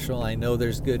always special. I know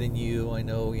there's good in you. I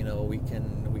know, we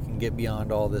can get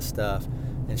beyond all this stuff."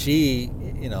 And she,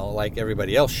 like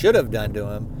everybody else should have done to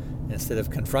him, instead of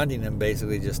confronting him,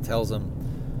 basically just tells him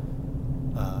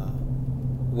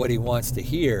what he wants to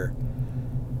hear.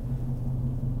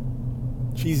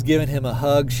 She's giving him a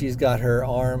hug. She's got her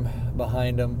arm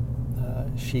behind him.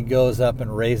 She goes up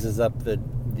and raises up the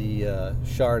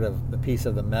shard of the piece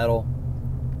of the metal,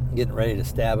 getting ready to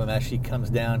stab him. As she comes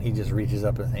down, he just reaches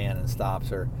up his hand and stops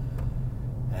her.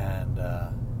 And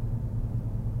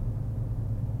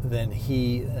then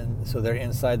so they're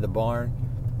inside the barn.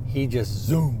 He just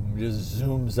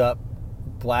zooms up,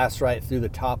 blasts right through the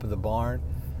top of the barn.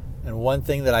 And one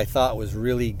thing that I thought was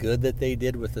really good that they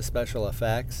did with the special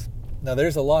effects. Now,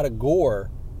 there's a lot of gore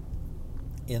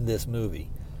in this movie.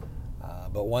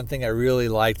 But one thing I really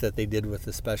liked that they did with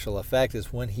the special effect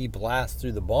is when he blasts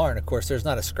through the barn, of course, there's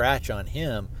not a scratch on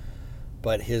him,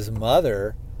 but his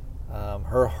mother,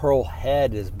 her whole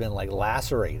head has been like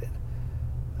lacerated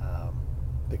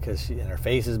because her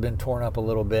face has been torn up a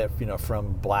little bit,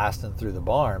 from blasting through the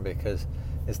barn, because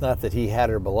it's not that he had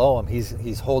her below him.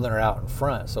 He's holding her out in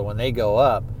front. So when they go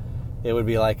up, it would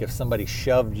be like if somebody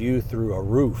shoved you through a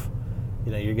roof,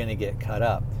 you're going to get cut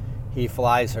up. He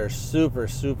flies her super,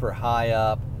 super high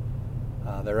up.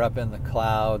 They're up in the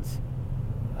clouds.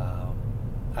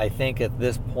 I think at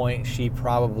this point she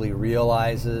probably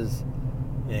realizes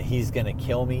he's going to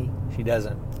kill me. She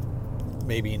doesn't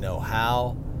maybe know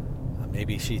how.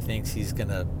 Maybe she thinks he's going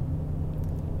to,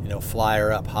 fly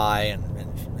her up high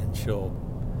and she'll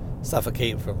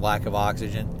suffocate from lack of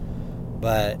oxygen.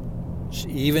 But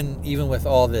even with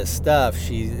all this stuff,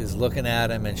 she is looking at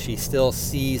him and she still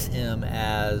sees him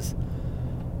as,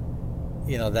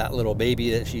 that little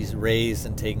baby that she's raised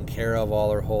and taken care of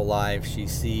all her whole life. She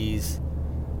sees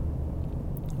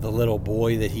the little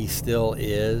boy that he still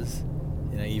is,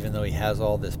 even though he has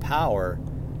all this power.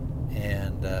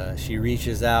 And she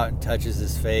reaches out and touches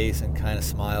his face and kind of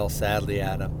smiles sadly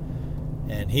at him.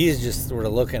 And he's just sort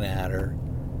of looking at her.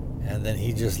 And then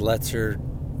he just lets her,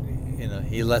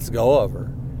 he lets go of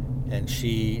her. And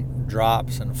she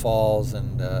drops and falls,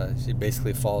 and she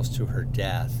basically falls to her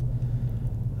death.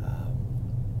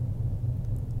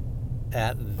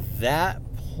 At that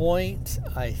point,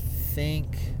 I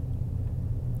think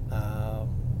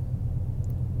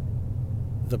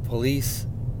the police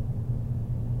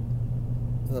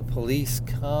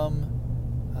come.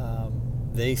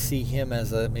 They see him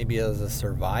as maybe as a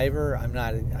survivor.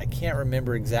 I can't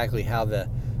remember exactly how the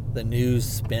news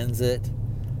spins it.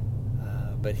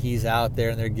 But he's out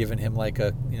there and they're giving him like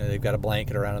they've got a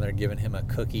blanket around and they're giving him a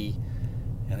cookie.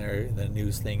 And the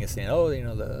news thing is saying, oh,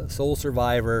 the sole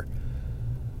survivor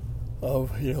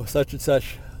of, such and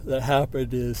such that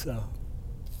happened is,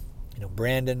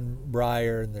 Brandon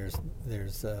Breyer, and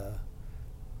there's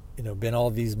been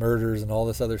all these murders and all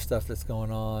this other stuff that's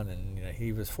going on, and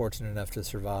he was fortunate enough to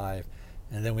survive.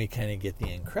 And then we kind of get the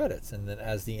end credits, and then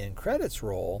as the end credits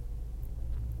roll,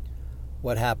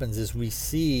 what happens is we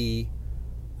see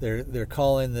they're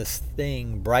calling this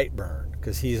thing Brightburn,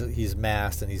 because he's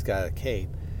masked and he's got a cape.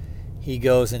 He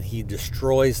goes and he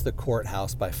destroys the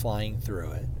courthouse by flying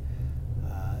through it.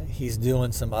 He's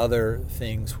doing some other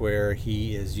things where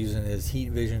he is using his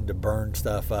heat vision to burn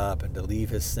stuff up and to leave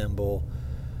his symbol.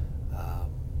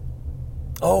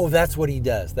 That's what he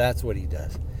does.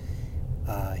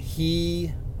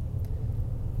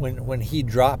 When he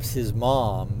drops his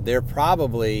mom, they're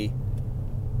probably,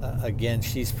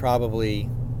 she's probably,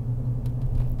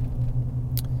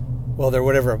 they're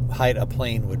whatever height a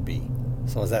plane would be.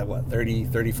 So is that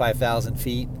 35,000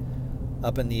 feet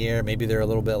up in the air? Maybe they're a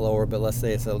little bit lower, but let's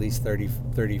say it's at least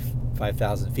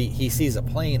 35,000 feet. He sees a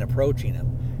plane approaching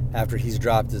him after he's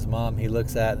dropped his mom. He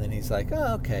looks at it, and then he's like,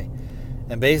 oh, okay.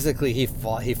 And basically he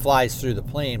flies through the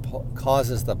plane,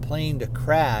 causes the plane to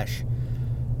crash,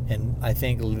 and I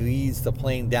think leads the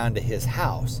plane down to his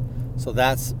house. So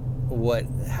that's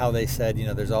how they said,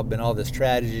 there's been all this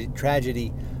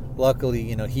tragedy.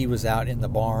 Luckily, he was out in the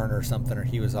barn or something, or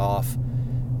he was off,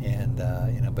 and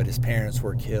but his parents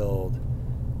were killed.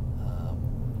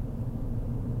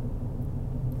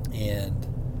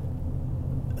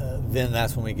 Then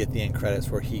that's when we get the end credits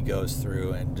where he goes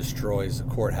through and destroys the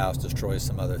courthouse, destroys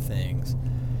some other things.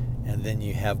 And then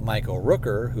you have Michael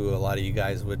Rooker, who a lot of you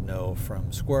guys would know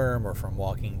from Squirm or from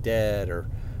Walking Dead or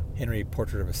Henry,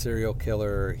 Portrait of a Serial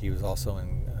Killer. He was also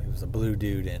he was a blue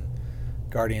dude in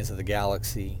Guardians of the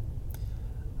Galaxy.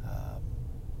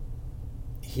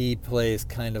 He plays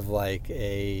kind of like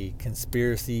a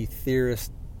conspiracy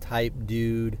theorist type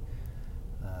dude,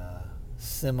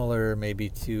 similar maybe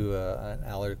to an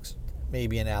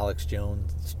Alex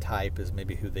Jones type is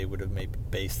maybe who they would have maybe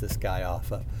based this guy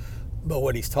off of. But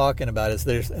what he's talking about is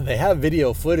they have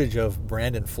video footage of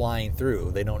Brandon flying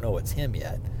through. They don't know it's him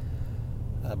yet,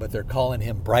 but they're calling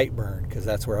him Brightburn because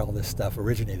that's where all this stuff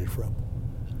originated from.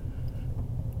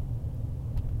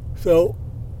 So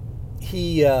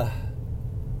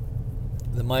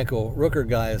the Michael Rooker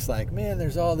guy is like, man,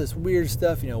 there's all this weird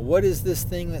stuff. What is this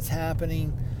thing that's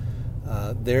happening?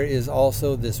 There is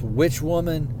also this witch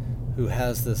woman who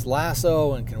has this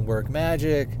lasso and can work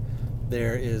magic.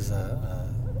 There is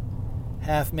a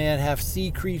half man, half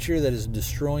sea creature that is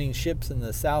destroying ships in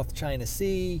the South China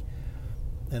Sea.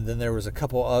 And then there was a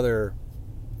couple other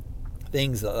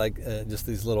things like just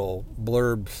these little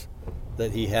blurbs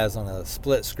that he has on a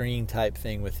split screen type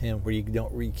thing with him where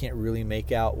you can't really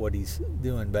make out what he's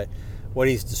doing. But what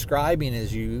he's describing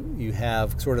is you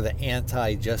have sort of the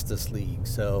anti-Justice League.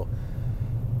 So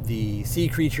the sea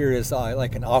creature is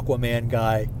like an Aquaman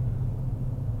guy.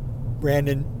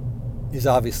 Brandon is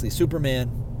obviously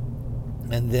Superman.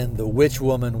 And then the witch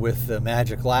woman with the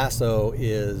magic lasso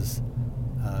is,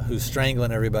 who's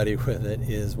strangling everybody with it,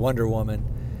 is Wonder Woman.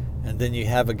 And then you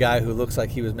have a guy who looks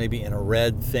like he was maybe in a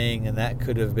red thing, and that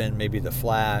could have been maybe the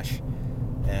Flash.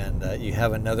 And you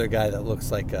have another guy that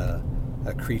looks like a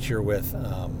creature with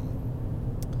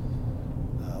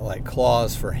like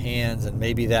claws for hands, and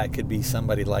maybe that could be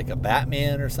somebody like a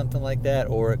Batman or something like that,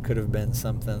 or it could have been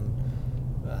something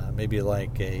maybe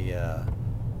like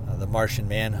the Martian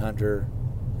Manhunter,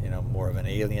 more of an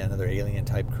alien, another alien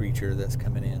type creature that's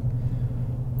coming in.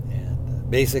 And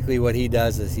basically what he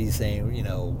does is he's saying,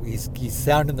 he's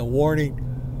sounding the warning,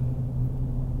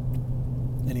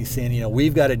 and he's saying,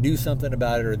 we've got to do something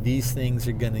about it, or these things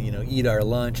are going to, eat our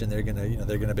lunch, and they're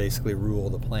going to basically rule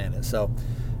the planet. So,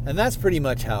 and that's pretty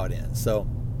much how it ends. So,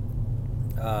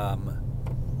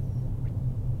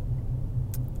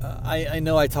 I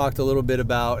know I talked a little bit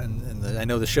about, and I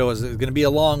know the show is going to be a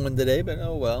long one today, but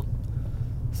oh well.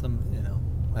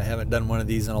 I haven't done one of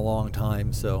these in a long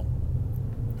time, so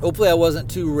hopefully I wasn't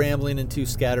too rambling and too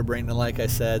scatterbrained. And like I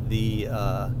said, the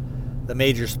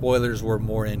major spoilers were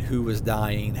more in who was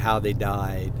dying, how they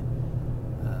died,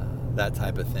 that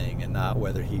type of thing, and not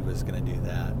whether he was going to do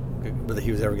that, whether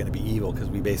he was ever going to be evil, because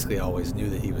we basically always knew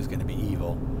that he was going to be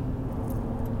evil.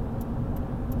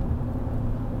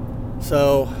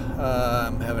 So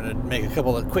I'm having to make a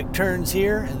couple of quick turns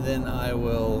here, and then I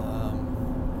will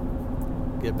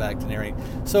get back to narrating.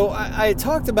 So I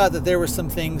talked about that there were some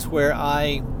things where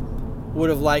I would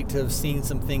have liked to have seen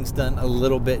some things done a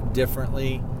little bit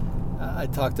differently. I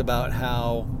talked about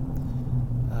how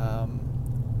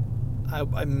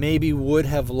I maybe would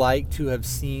have liked to have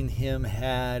seen him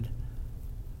had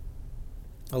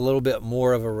a little bit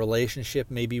more of a relationship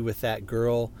maybe with that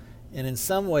girl. And in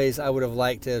some ways, I would have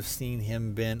liked to have seen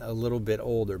him been a little bit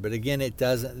older. But again, it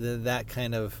doesn't, that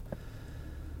kind of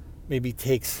maybe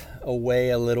takes away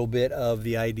a little bit of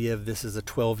the idea of this is a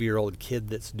 12-year-old kid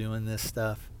that's doing this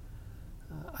stuff.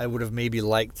 I would have maybe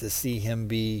liked to see him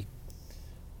be,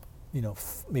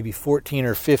 maybe 14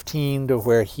 or 15, to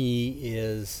where he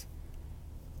is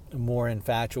more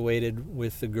infatuated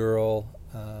with the girl,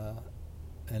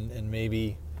 and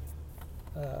maybe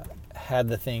had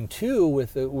the thing too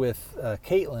with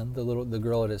Caitlin, the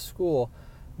girl at his school.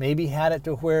 Maybe had it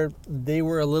to where they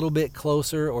were a little bit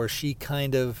closer, or she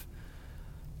kind of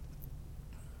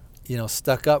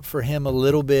stuck up for him a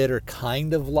little bit, or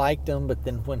kind of liked him. But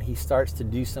then when he starts to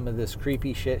do some of this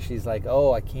creepy shit, she's like,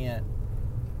 "Oh, I can't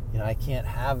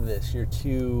have this. You're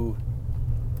too.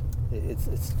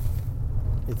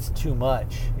 It's too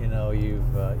much.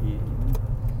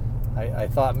 I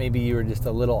thought maybe you were just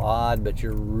a little odd, but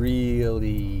you're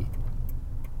really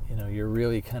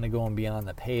kind of going beyond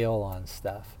the pale on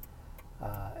stuff."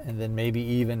 And then maybe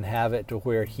even have it to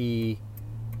where he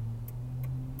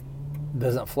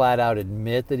doesn't flat out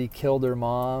admit that he killed her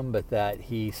mom, but that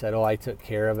he said, "Oh, I took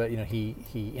care of it."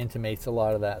 He intimates a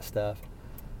lot of that stuff.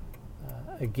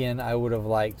 Again, I would have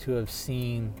liked to have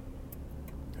seen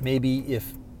maybe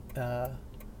if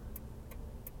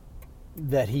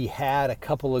that he had a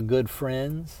couple of good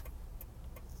friends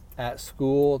at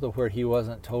school, to where he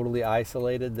wasn't totally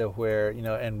isolated, to where,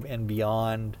 and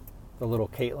beyond the little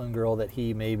Caitlin girl, that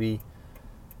he maybe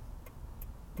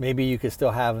you could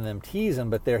still have them tease him,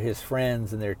 but they're his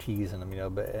friends and they're teasing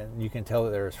him, and you can tell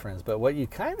that they're his friends. But what you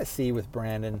kind of see with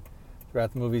Brandon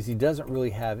throughout the movies, he doesn't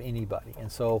really have anybody.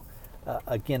 And so,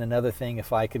 again, another thing,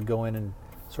 if I could go in and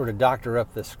sort of doctor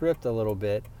up the script a little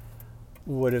bit,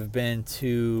 would have been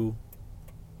to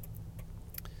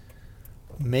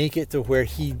make it to where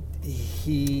he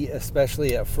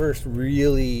especially at first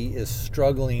really is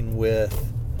struggling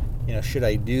with, should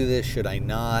I do this, should I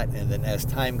not? And then as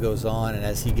time goes on, and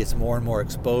as he gets more and more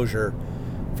exposure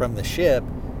from the ship,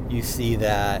 you see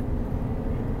that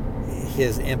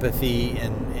his empathy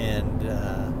and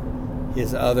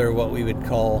his other, what we would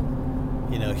call,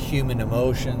 human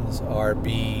emotions, are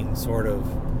being sort of,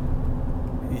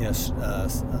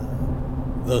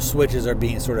 those switches are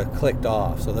being sort of clicked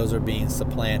off. So those are being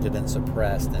supplanted and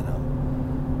suppressed in him.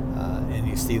 And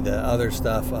you see the other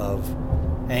stuff of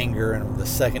anger, and the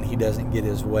second he doesn't get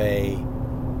his way,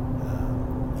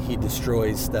 he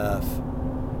destroys stuff.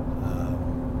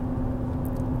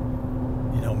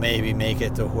 Maybe make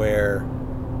it to where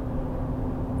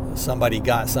somebody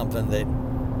got something that,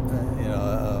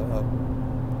 a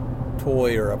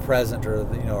toy or a present, or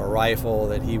a rifle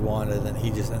that he wanted, and then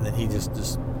he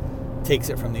just takes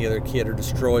it from the other kid, or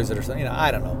destroys it, or something.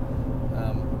 I don't know.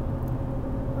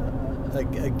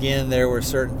 Again, there were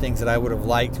certain things that I would have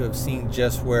liked to have seen,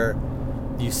 just where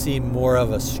you see more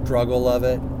of a struggle of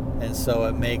it, and so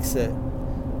it makes it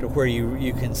to where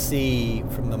you can see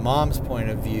from the mom's point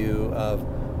of view of,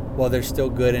 well, there's still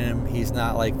good in him. He's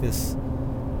not like this,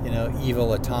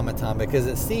 evil automaton, because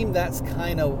it seemed that's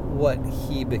kind of what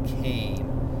he became.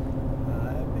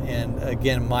 And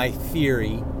again, my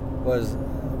theory was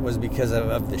because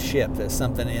of the ship, that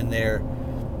something in there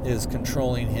is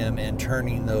controlling him and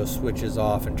turning those switches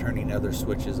off and turning other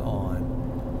switches on.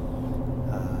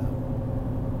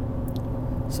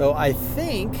 So I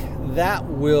think that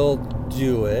will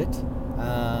do it.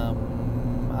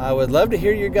 I would love to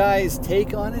hear your guys'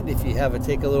 take on it. If you have a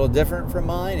take a little different from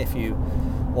mine, if you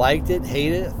liked it,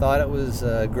 hated it, thought it was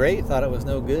great, thought it was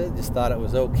no good, just thought it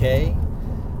was okay.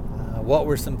 What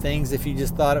were some things, if you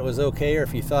just thought it was okay, or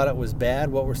if you thought it was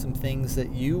bad, what were some things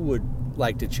that you would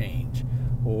like to change?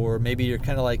 Or maybe you're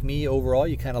kind of like me, overall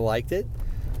you kind of liked it,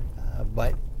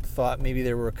 but thought maybe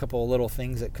there were a couple of little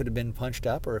things that could have been punched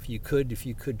up, or if you could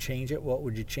change it, what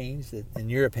would you change that in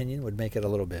your opinion would make it a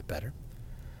little bit better?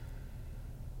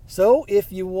 So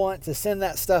if you want to send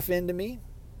that stuff in to me,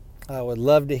 I would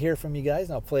love to hear from you guys,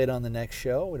 and I'll play it on the next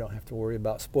show. We don't have to worry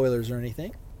about spoilers or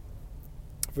anything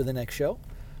for the next show.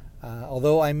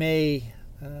 Although I may,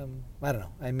 I don't know,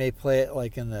 I may play it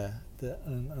like on the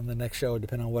next show,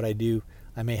 depending on what I do.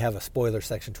 I may have a spoiler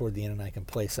section toward the end, and I can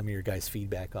play some of your guys'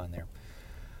 feedback on there.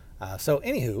 So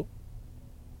anywho,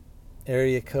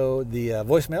 area code, the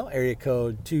voicemail, area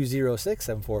code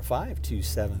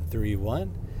 206-745-2731.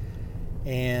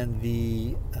 And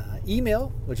the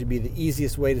email, which would be the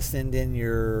easiest way to send in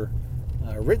your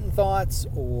written thoughts,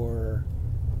 or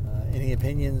any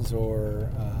opinions, or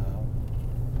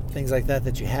things like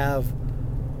that you have,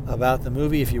 about the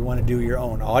movie if you want to do your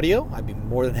own audio. I'd be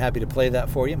more than happy to play that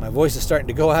for you. My voice is starting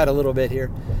to go out a little bit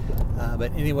here.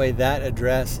 But anyway, that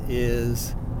address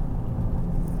is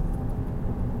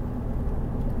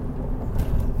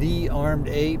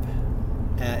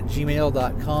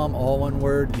thearmedape@gmail.com. All one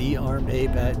word,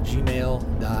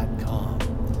 thearmedape@gmail.com.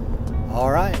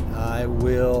 All right, I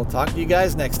will talk to you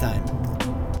guys next time.